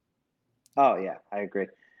 Oh yeah, I agree.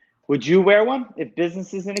 Would you wear one if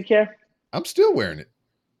businesses didn't care? I'm still wearing it.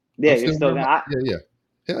 Yeah, I'm you're still still wearing gonna. yeah.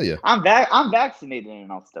 Hell yeah. I'm vaccinated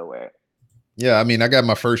and I'll still wear it. Yeah, I mean, I got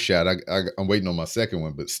my first shot. I'm waiting on my second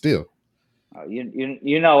one, but still. Oh,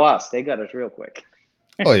 you know us. They got us real quick.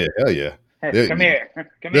 Oh yeah, hell yeah. Hey, come here.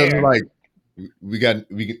 Come They're here. like, we can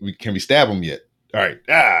we stab them yet? All right.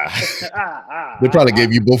 They Ah, probably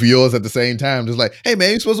gave you both of yours at the same time. Just like, hey man,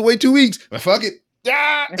 you're supposed to wait 2 weeks. Well, fuck it.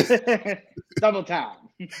 Double time.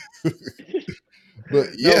 But No,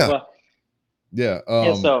 yeah, but yeah.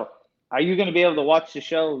 yeah. So, are you going to be able to watch the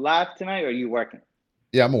show live tonight, or are you working?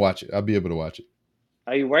 Yeah, I'm gonna watch it. I'll be able to watch it.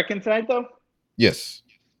 Are you working tonight, though? Yes.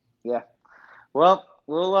 Yeah. Well,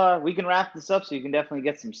 we can wrap this up so you can definitely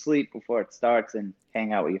get some sleep before it starts and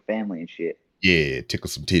hang out with your family and shit. Yeah, tickle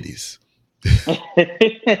some titties. So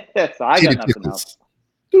I Titty got nothing tickles. else.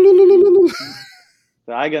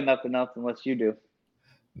 So I got nothing else unless you do.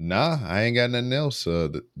 Nah, I ain't got nothing else.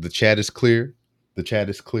 The chat is clear. The chat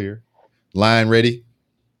is clear. Line ready.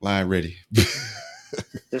 Line ready.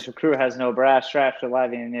 This recruit has no brass straps or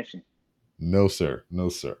live ammunition. No, sir. No,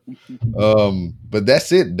 sir. But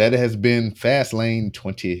that's it. That has been Fastlane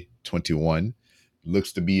 2021.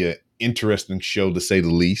 Looks to be an interesting show to say the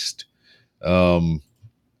least. Yeah,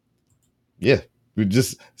 we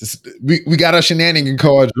we got our shenanigan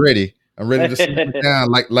cards ready. I'm ready to smack it down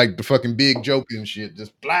like the fucking Big Joke and shit.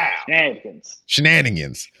 Just blah.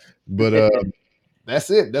 Shenanigans. But that's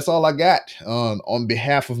it. That's all I got. On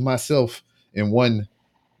behalf of myself and one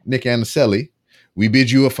Nick Anicelli, we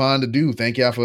bid you a fond adieu. Thank y'all for